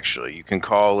mean actually? You can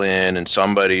call in and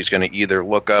somebody's going to either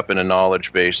look up in a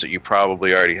knowledge base that you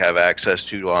probably already have access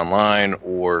to online,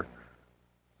 or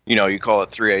you call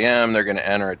at 3 a.m., they're going to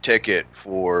enter a ticket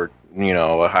for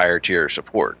a higher tier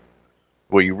support.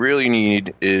 What you really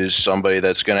need is somebody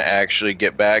that's going to actually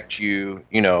get back to you,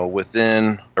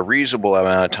 within a reasonable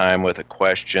amount of time with a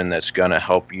question that's going to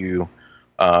help you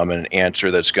an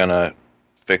answer that's going to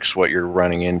fix what you're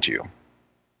running into.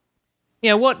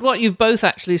 Yeah, what you've both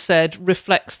actually said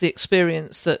reflects the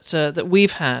experience that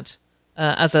we've had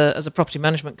as a property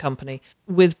management company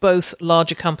with both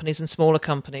larger companies and smaller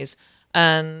companies.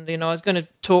 And I was going to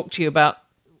talk to you about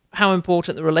how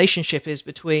important the relationship is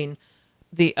between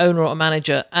the owner or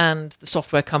manager and the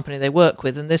software company they work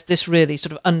with, and this really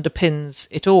sort of underpins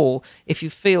it all. If you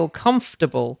feel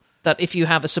comfortable that if you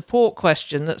have a support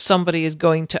question, that somebody is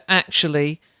going to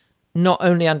actually not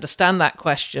only understand that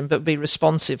question, but be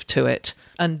responsive to it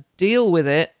and deal with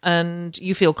it, and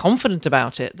you feel confident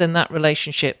about it, then that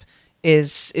relationship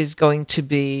is going to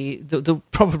be the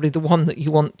probably the one that you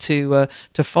want to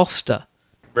foster.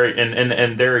 Right,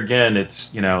 and there again,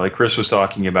 it's like Chris was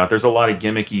talking about. There's a lot of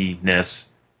gimmickiness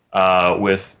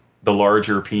with the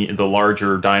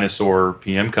larger dinosaur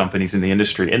PM companies in the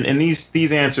industry, and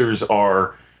these answers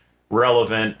are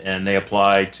relevant and they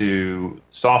apply to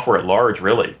software at large,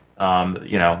 really.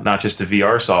 Not just to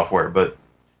VR software,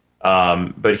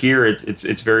 but here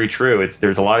it's very true.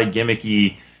 There's a lot of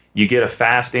gimmicky. You get a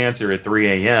fast answer at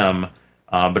 3 a.m.,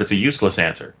 but it's a useless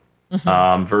answer.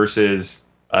 Versus,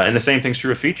 and the same thing's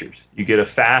true of features. You get a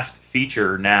fast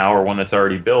feature now, or one that's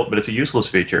already built, but it's a useless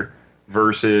feature.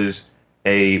 Versus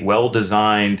a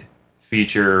well-designed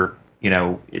feature,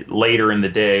 later in the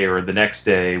day or the next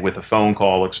day with a phone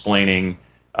call explaining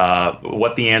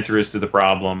what the answer is to the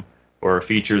problem. Or a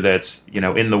feature that's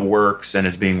in the works and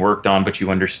is being worked on, but you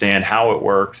understand how it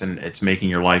works and it's making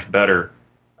your life better.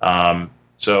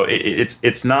 So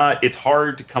it's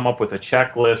hard to come up with a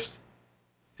checklist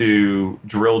to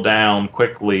drill down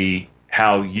quickly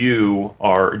how you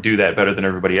do that better than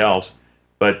everybody else.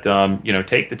 But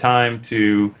take the time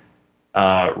to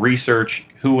research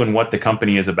who and what the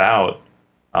company is about,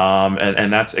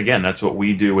 and that's what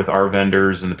we do with our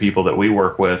vendors and the people that we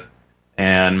work with,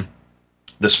 and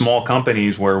the small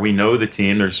companies where we know the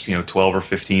team, there's 12 or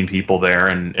 15 people there,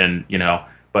 and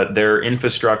but their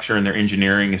infrastructure and their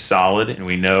engineering is solid, and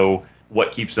we know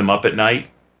what keeps them up at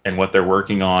night and what they're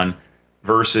working on.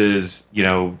 Versus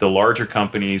the larger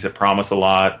companies that promise a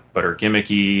lot but are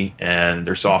gimmicky, and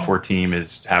their software team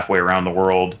is halfway around the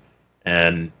world,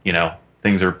 and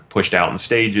things are pushed out in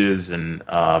stages, and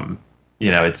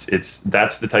that's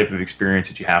the type of experience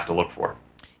that you have to look for.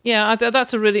 Yeah,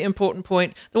 that's a really important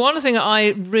point. The one thing I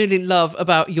really love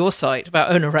about your site,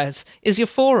 about OwnerRez, is your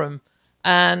forum.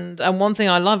 And one thing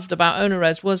I loved about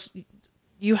OwnerRez was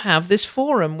you have this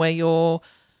forum where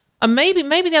and maybe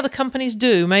the other companies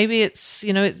do. Maybe it's,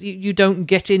 you don't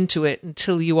get into it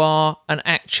until you are an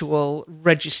actual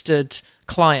registered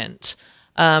client.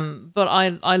 But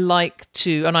I like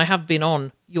to, and I have been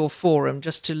on your forum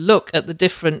just to look at the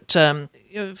different,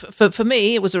 for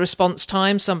me, it was a response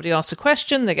time. Somebody asks a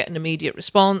question, they get an immediate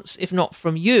response. If not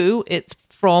from you, it's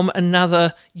from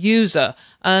another user.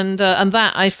 And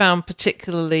that I found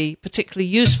particularly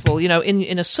useful,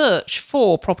 in a search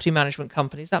for property management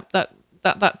companies.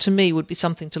 That to me would be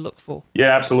something to look for.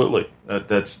 Yeah, absolutely.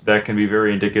 That can be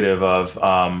very indicative of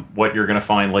what you're going to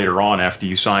find later on after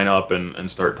you sign up and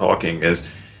start talking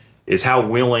is how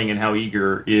willing and how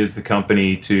eager is the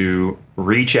company to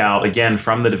reach out, again,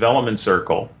 from the development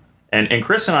circle. And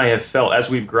Chris and I have felt, as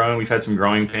we've grown, we've had some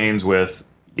growing pains with,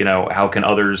 how can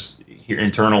others here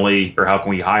internally, or how can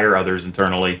we hire others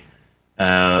internally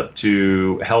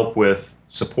to help with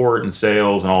support and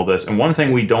sales and all this. And one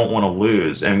thing we don't want to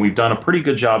lose, and we've done a pretty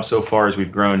good job so far as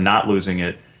we've grown not losing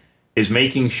it, is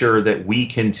making sure that we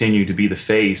continue to be the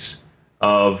face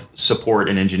of support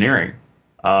and engineering.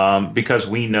 Because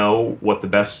we know what the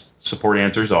best support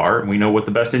answers are, and we know what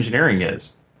the best engineering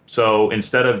is. So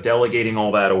instead of delegating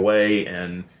all that away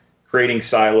and creating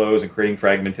silos and creating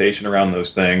fragmentation around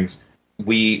those things,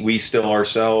 we still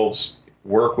ourselves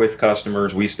work with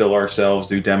customers. We still ourselves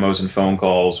do demos and phone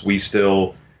calls. We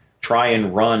still try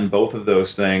and run both of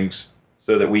those things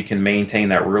so that we can maintain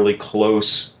that really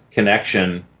close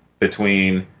connection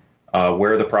between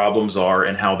where the problems are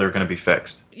and how they're going to be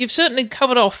fixed. You've certainly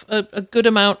covered off a good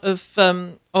amount of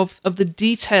the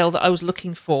detail that I was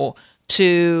looking for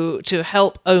to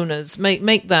help owners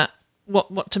make that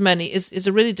what to many is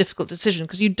a really difficult decision,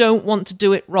 because you don't want to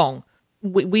do it wrong.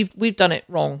 We've done it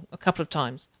wrong a couple of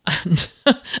times, and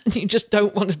you just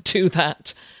don't want to do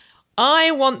that. I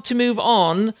want to move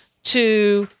on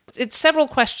to several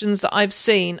questions that I've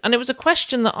seen, and it was a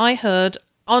question that I heard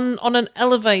on an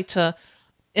elevator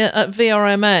at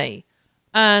VRMA,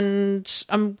 and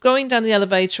I'm going down the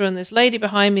elevator, and this lady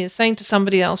behind me is saying to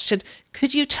somebody else, she said,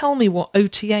 "Could you tell me what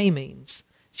OTA means?"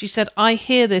 She said, "I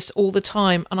hear this all the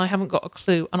time, and I haven't got a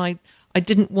clue, and I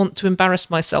didn't want to embarrass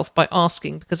myself by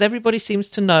asking, because everybody seems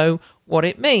to know what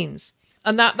it means."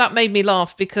 And that made me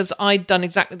laugh because I'd done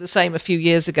exactly the same a few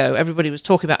years ago. Everybody was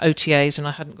talking about OTAs and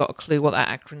I hadn't got a clue what that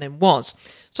acronym was.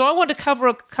 So I want to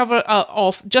cover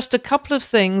off just a couple of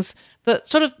things that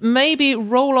sort of maybe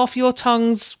roll off your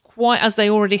tongues quite as they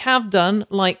already have done,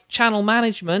 like channel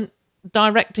management,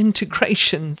 direct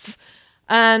integrations,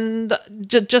 and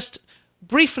just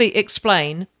briefly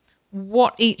explain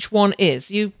what each one is.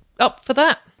 You up for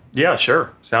that? Yeah,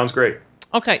 sure. Sounds great.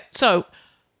 Okay, so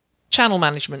channel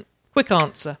management. Quick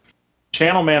answer.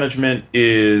 Channel management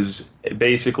is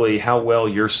basically how well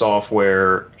your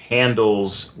software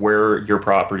handles where your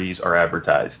properties are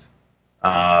advertised.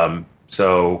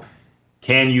 So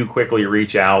can you quickly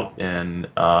reach out and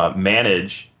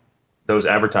manage those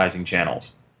advertising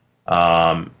channels?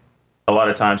 A lot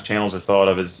of times channels are thought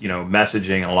of as,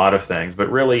 messaging and a lot of things, but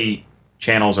really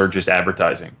channels are just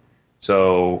advertising.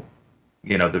 So,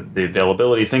 the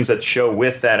availability, things that show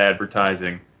with that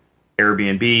advertising,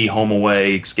 Airbnb,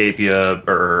 HomeAway, Escapia,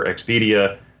 or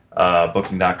Expedia,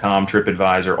 Booking.com,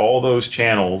 TripAdvisor, all those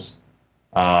channels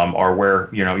are where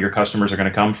your customers are going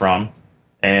to come from.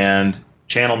 And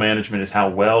channel management is how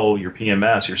well your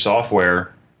PMS, your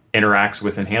software, interacts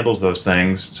with and handles those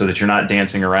things so that you're not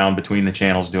dancing around between the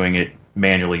channels doing it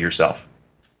manually yourself.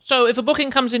 So if a booking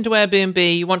comes into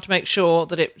Airbnb, you want to make sure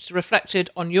that it's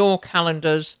reflected on your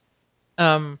calendars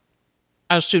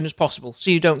as soon as possible, so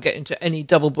you don't get into any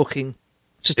double booking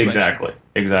situation.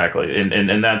 Exactly.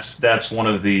 And that's one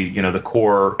of the the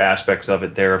core aspects of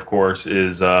it there, of course,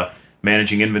 is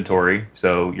managing inventory.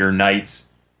 So your nights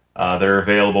that are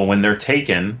available when they're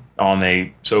taken on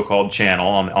a so-called channel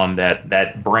on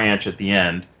that branch at the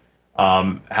end,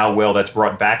 how well that's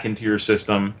brought back into your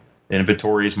system. The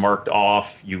inventory is marked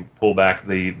off. You pull back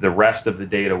the rest of the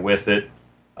data with it,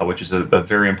 which is a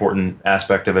very important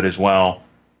aspect of it as well.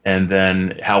 And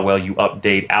then how well you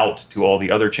update out to all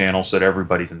the other channels so that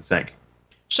everybody's in sync.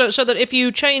 So that if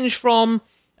you change from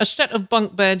a set of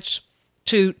bunk beds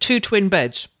to 2 twin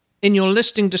beds in your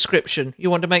listing description, you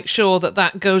want to make sure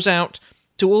that goes out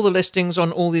to all the listings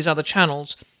on all these other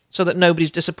channels so that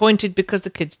nobody's disappointed because the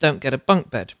kids don't get a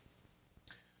bunk bed.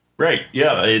 Right.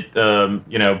 Yeah.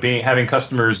 Having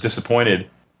customers disappointed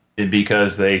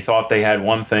because they thought they had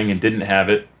one thing and didn't have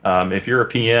it. If you're a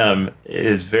PM, it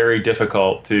is very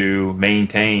difficult to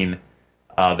maintain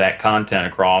that content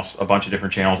across a bunch of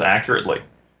different channels accurately.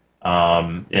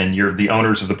 And you're the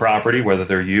owners of the property, whether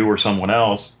they're you or someone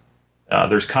else.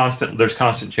 There's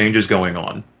constant changes going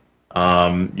on.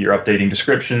 You're updating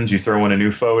descriptions. You throw in a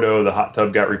new photo. The hot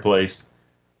tub got replaced.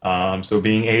 So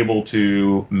being able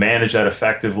to manage that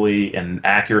effectively and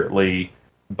accurately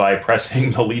by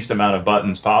pressing the least amount of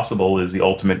buttons possible is the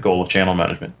ultimate goal of channel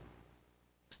management.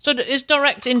 So is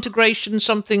direct integration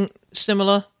something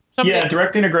similar? Yeah,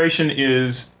 direct integration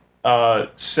is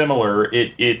similar.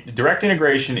 Direct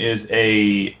integration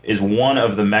is one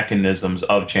of the mechanisms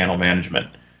of channel management.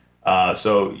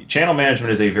 So channel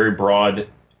management is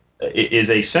is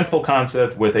a simple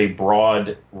concept with a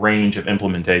broad range of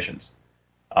implementations.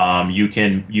 You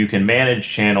can manage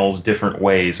channels different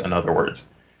ways, in other words.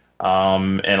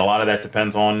 And a lot of that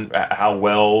depends on how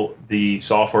well the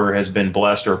software has been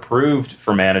blessed or approved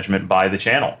for management by the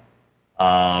channel.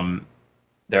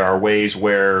 There are ways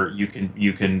where you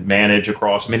can manage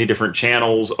across many different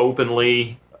channels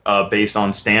openly, based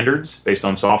on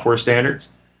software standards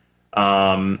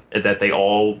that they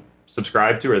all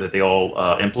subscribe to or that they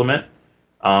all implement.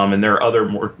 And there are other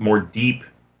more deep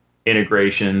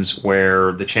integrations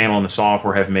where the channel and the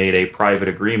software have made a private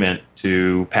agreement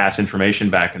to pass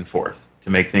information back and forth to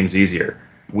make things easier.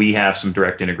 We have some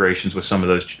direct integrations with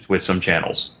some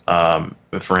channels,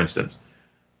 for instance.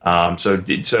 So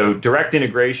direct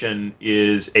integration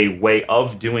is a way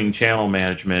of doing channel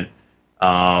management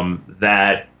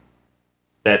that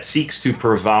seeks to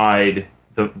provide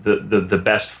the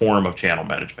best form of channel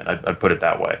management. I'd put it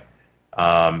that way.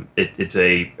 It's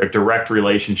a direct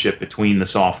relationship between the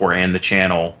software and the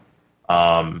channel,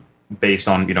 based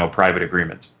on private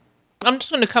agreements. I'm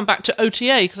just going to come back to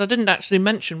OTA because I didn't actually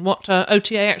mention what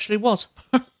OTA actually was.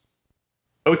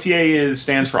 OTA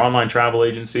stands for Online Travel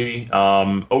Agency.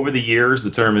 Over the years,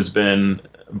 the term has been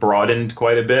broadened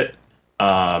quite a bit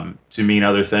to mean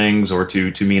other things or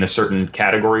to mean a certain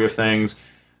category of things.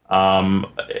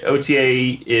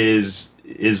 OTA is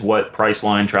what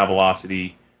Priceline,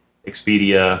 Travelocity,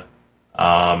 Expedia,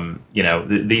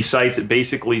 these sites that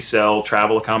basically sell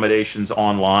travel accommodations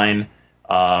online,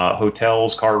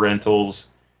 hotels, car rentals,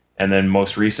 and then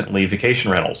most recently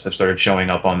vacation rentals have started showing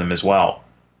up on them as well.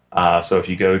 So if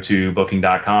you go to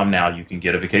Booking.com now, you can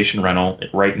get a vacation rental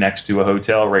right next to a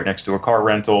hotel, right next to a car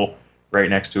rental, right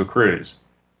next to a cruise.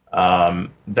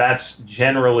 That's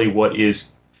generally what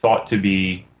is thought to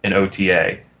be an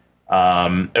OTA.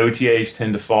 OTAs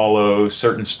tend to follow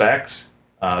certain specs.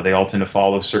 They all tend to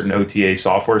follow certain OTA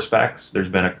software specs. There's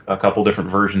been a couple different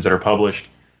versions that are published,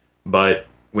 but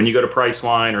when you go to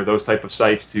Priceline or those type of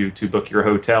sites to book your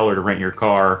hotel or to rent your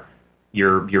car,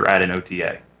 you're at an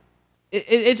OTA.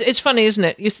 It's funny, isn't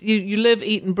it? You live,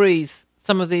 eat, and breathe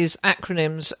some of these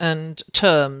acronyms and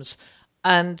terms,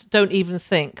 and don't even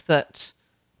think that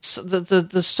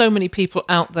there's so many people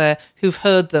out there who've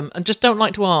heard them and just don't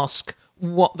like to ask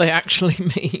what they actually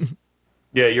mean.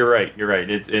 Yeah, you're right.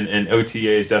 And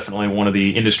OTA is definitely one of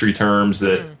the industry terms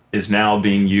that is now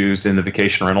being used in the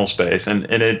vacation rental space.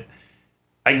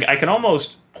 I can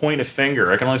almost point a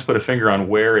finger. I can almost put a finger on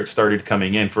where it started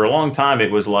coming in. For a long time,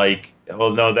 it was like,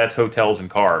 well, no, that's hotels and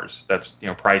cars. That's,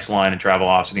 Priceline and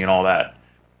Travelocity and all that.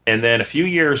 And then a few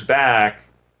years back,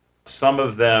 some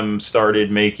of them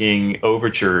started making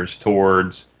overtures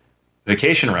towards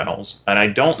vacation rentals. And I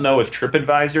don't know if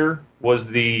TripAdvisor was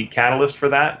the catalyst for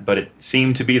that, but it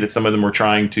seemed to be that some of them were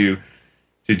trying to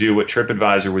do what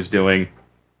TripAdvisor was doing,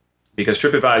 because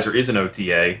TripAdvisor is an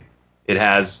OTA. It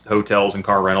has hotels and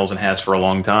car rentals and has for a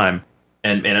long time.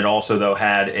 And it also, though,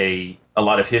 had a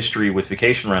lot of history with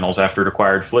vacation rentals after it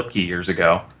acquired Flipkey years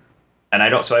ago. And I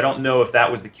don't know if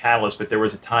that was the catalyst, but there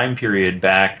was a time period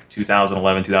back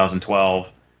 2011,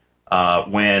 2012,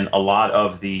 when a lot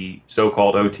of the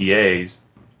so-called OTAs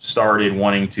started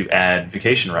wanting to add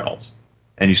vacation rentals.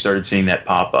 And you started seeing that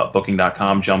pop up.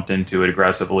 Booking.com jumped into it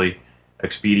aggressively.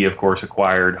 Expedia, of course,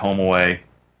 acquired HomeAway.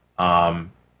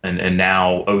 And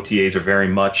now OTAs are very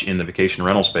much in the vacation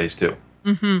rental space, too.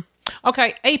 Mm-hmm.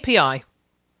 Okay, API.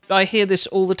 I hear this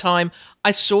all the time.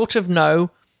 I sort of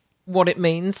know what it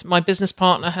means. My business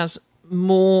partner has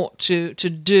more to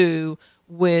do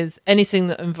with anything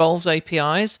that involves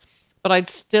APIs, but I'd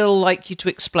still like you to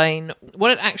explain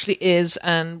what it actually is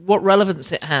and what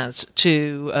relevance it has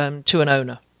to an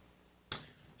owner.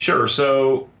 Sure.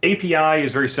 So API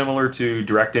is very similar to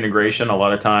direct integration. A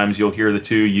lot of times you'll hear the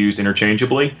two used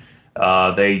interchangeably.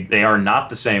 They are not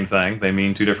the same thing. They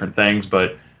mean two different things,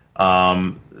 but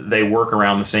they work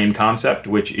around the same concept,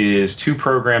 which is two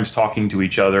programs talking to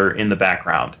each other in the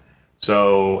background.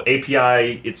 So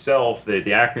API itself, the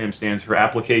acronym stands for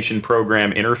Application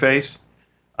Program Interface.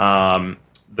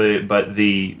 But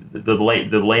the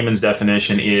layman's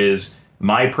definition is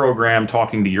my program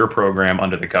talking to your program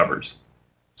under the covers.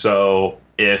 So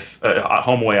if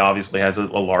HomeAway obviously has a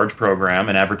large program,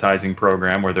 an advertising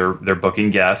program where they're booking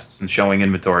guests and showing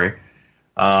inventory.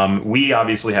 We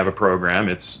obviously have a program.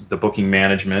 It's the booking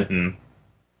management and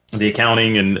the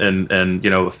accounting and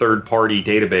a third-party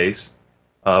database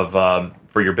of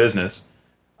for your business.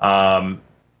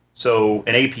 So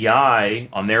an API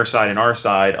on their side and our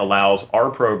side allows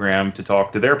our program to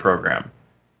talk to their program.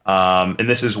 And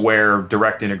this is where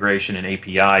direct integration and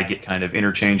API get kind of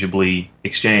interchangeably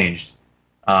exchanged.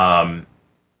 The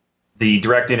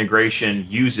direct integration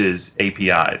uses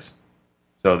APIs.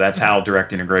 So that's how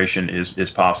direct integration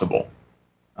is possible.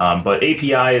 But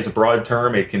API is a broad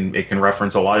term. It can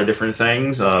reference a lot of different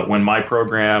things. When my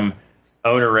program,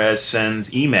 OwnerRez,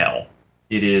 sends email,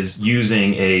 it is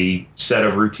using a set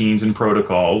of routines and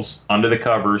protocols under the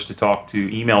covers to talk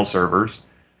to email servers.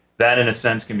 That, in a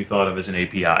sense, can be thought of as an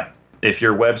API. If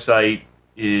your website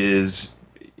is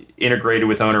integrated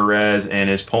with OwnerRez and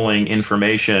is pulling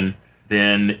information,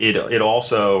 then it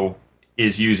also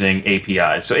is using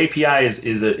APIs. So API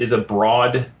is a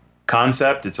broad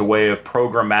concept. It's a way of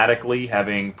programmatically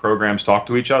having programs talk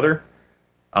to each other.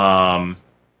 So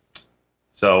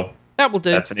that will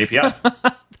do. That's an API.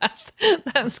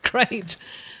 That's great.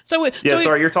 Sorry,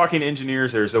 you're talking to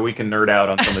engineers there, so we can nerd out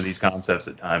on some of these concepts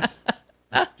at times.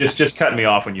 Just cut me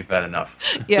off when you've had enough.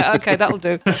 Yeah, okay, that'll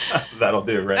do. That'll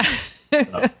do, right?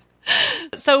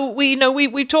 So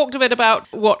we talked a bit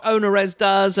about what OwnerRez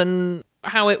does and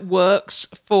how it works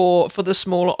for the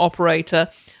smaller operator.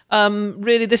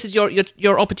 Really, this is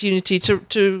your opportunity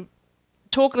to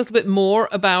talk a little bit more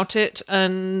about it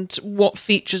and what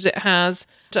features it has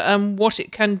and what it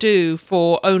can do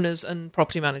for owners and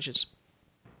property managers.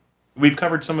 We've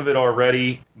covered some of it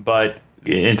already, but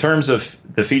in terms of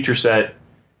the feature set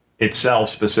itself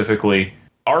specifically,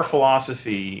 our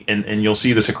philosophy, and you'll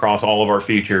see this across all of our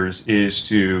features, is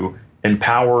to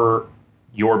empower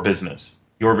your business,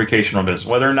 your vacational business,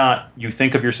 whether or not you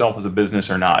think of yourself as a business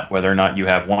or not, whether or not you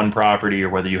have one property or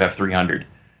whether you have 300.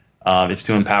 It's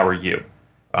to empower you.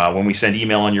 When we send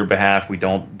email on your behalf, we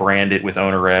don't brand it with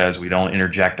OwnerRez. We don't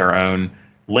interject our own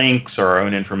links or our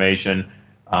own information.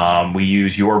 We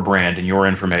use your brand and your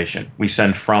information. We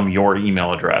send from your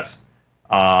email address.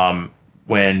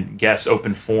 when guests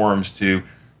open forms to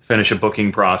finish a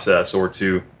booking process or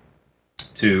to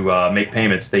make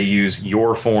payments, they use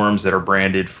your forms that are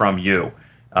branded from you.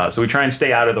 So we try and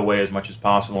stay out of the way as much as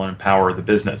possible and empower the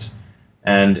business.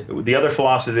 And the other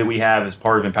philosophy that we have as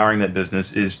part of empowering that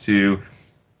business is to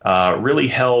really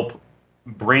help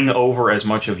bring over as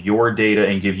much of your data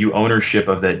and give you ownership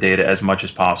of that data as much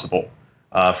as possible.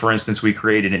 For instance, we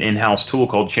created an in-house tool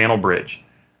called Channel Bridge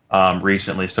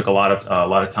recently. It took a lot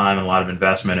of time and a lot of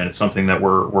investment, and it's something that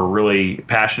we're really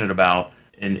passionate about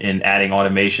in adding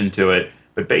automation to it.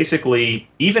 But basically,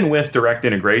 even with direct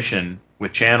integration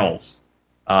with channels,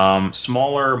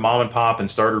 smaller mom and pop and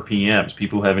starter PMs,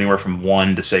 people who have anywhere from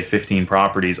 1 to say 15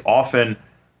 properties, often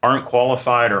aren't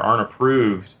qualified or aren't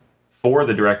approved for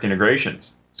the direct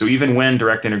integrations. So even when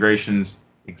direct integrations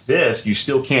exist, you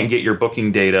still can't get your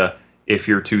booking data if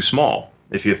you're too small,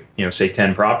 if you have, say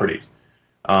 10 properties.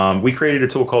 We created a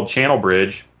tool called Channel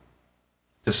Bridge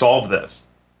to solve this.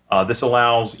 This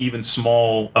allows even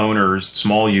small owners,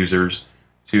 small users,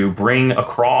 to bring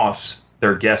across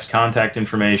their guest contact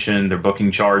information, their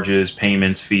booking charges,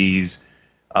 payments, fees,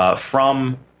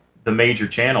 from the major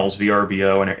channels,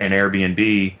 VRBO and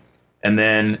Airbnb, and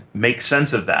then make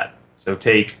sense of that. So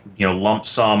take lump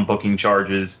sum booking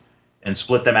charges and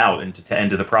split them out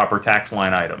into the proper tax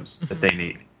line items that they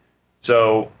need.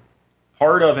 So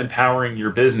part of empowering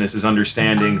your business is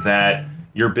understanding that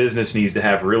your business needs to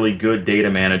have really good data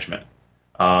management,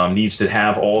 needs to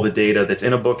have all the data that's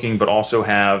in a booking, but also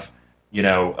have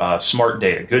smart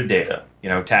data, good data,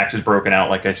 taxes broken out,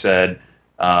 like I said,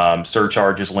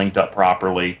 surcharges linked up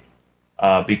properly,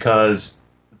 because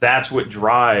that's what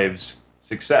drives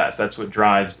success. That's what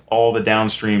drives all the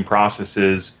downstream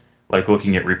processes, like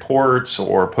looking at reports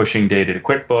or pushing data to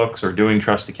QuickBooks or doing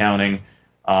trust accounting,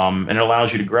 and it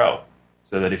allows you to grow.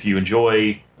 So that if you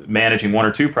enjoy managing 1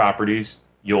 or 2 properties,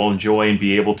 you'll enjoy and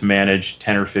be able to manage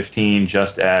 10 or 15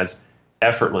 just as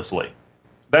effortlessly.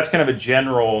 That's kind of a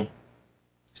general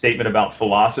statement about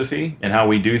philosophy and how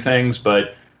we do things,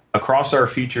 but across our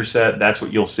feature set, that's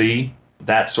what you'll see,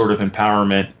 that sort of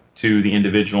empowerment to the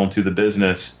individual and to the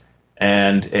business,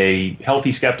 and a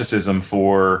healthy skepticism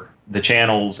for the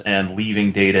channels and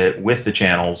leaving data with the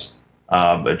channels,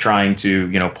 but trying to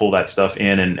pull that stuff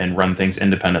in and run things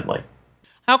independently.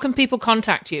 How can people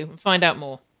contact you and find out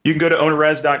more? You can go to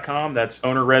ownerres.com. That's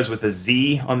ownerres with a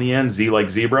Z on the end, Z like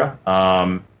zebra,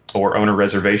 or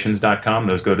ownerreservations.com.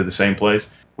 Those go to the same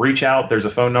place. Reach out. There's a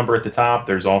phone number at the top.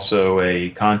 There's also a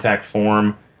contact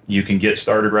form. You can get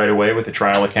started right away with a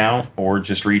trial account, or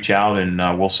just reach out and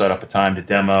we'll set up a time to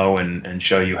demo and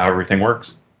show you how everything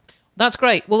works. That's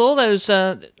great. Well, all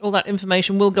that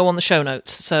information will go on the show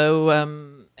notes.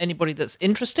 So anybody that's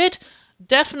interested,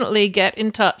 definitely get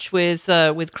in touch with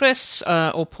Chris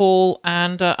or Paul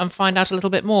and find out a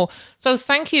little bit more. So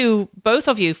thank you, both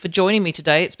of you, for joining me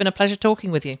today. It's been a pleasure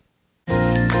talking with you.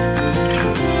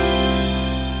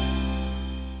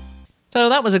 So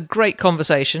that was a great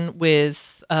conversation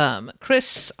with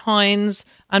Chris Hines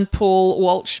and Paul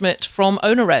Waldschmidt from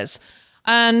OwnerRes.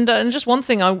 And just one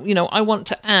thing I want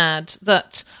to add,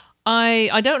 that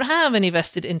I don't have any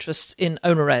vested interest in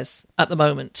OwnerRes at the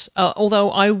moment,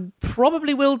 although I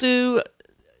probably will do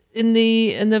in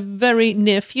the very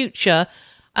near future.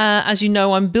 As you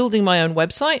know, I'm building my own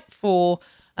website for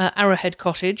Arrowhead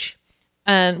Cottage,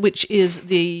 and which is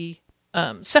the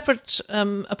separate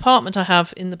apartment I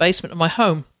have in the basement of my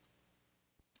home.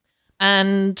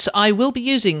 And I will be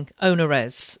using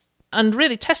OwnerRes and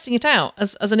really testing it out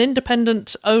as an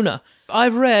independent owner.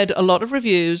 I've read a lot of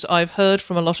reviews. I've heard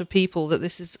from a lot of people that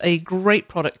this is a great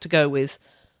product to go with.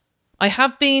 I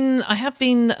have been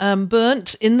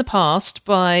burnt in the past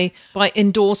by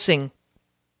endorsing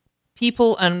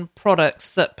people and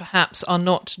products that perhaps are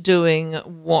not doing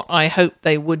what I hope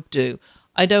they would do.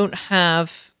 I don't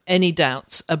have any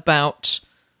doubts about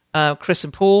Chris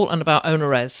and Paul and about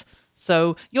OwnerRes.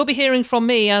 So you'll be hearing from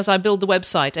me as I build the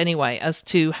website anyway, as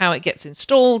to how it gets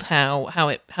installed, how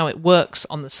it works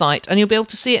on the site, and you'll be able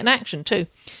to see it in action too.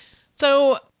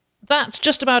 So that's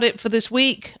just about it for this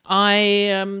week.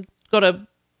 I got a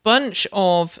bunch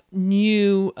of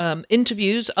new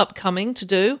interviews upcoming to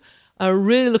do. I'm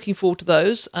really looking forward to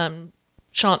those.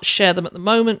 Shan't share them at the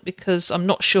moment because I'm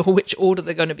not sure which order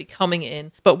they're going to be coming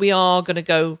in, but we are going to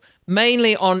go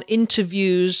mainly on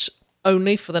interviews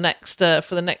only for the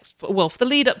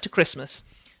lead up to Christmas,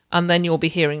 and then you'll be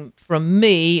hearing from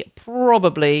me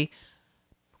probably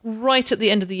right at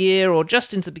the end of the year or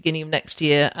just into the beginning of next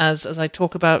year as I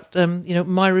talk about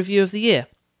my review of the year.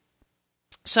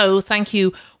 So thank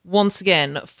you once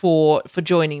again for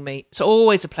joining me. It's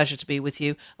always a pleasure to be with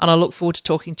you, and I look forward to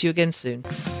talking to you again soon.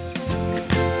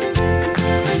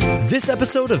 This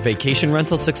episode of Vacation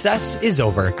Rental Success is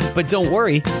over, but don't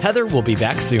worry, Heather will be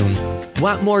back soon.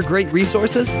 Want more great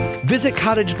resources? Visit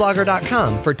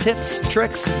cottageblogger.com for tips,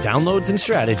 tricks, downloads, and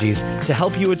strategies to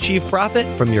help you achieve profit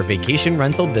from your vacation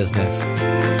rental business.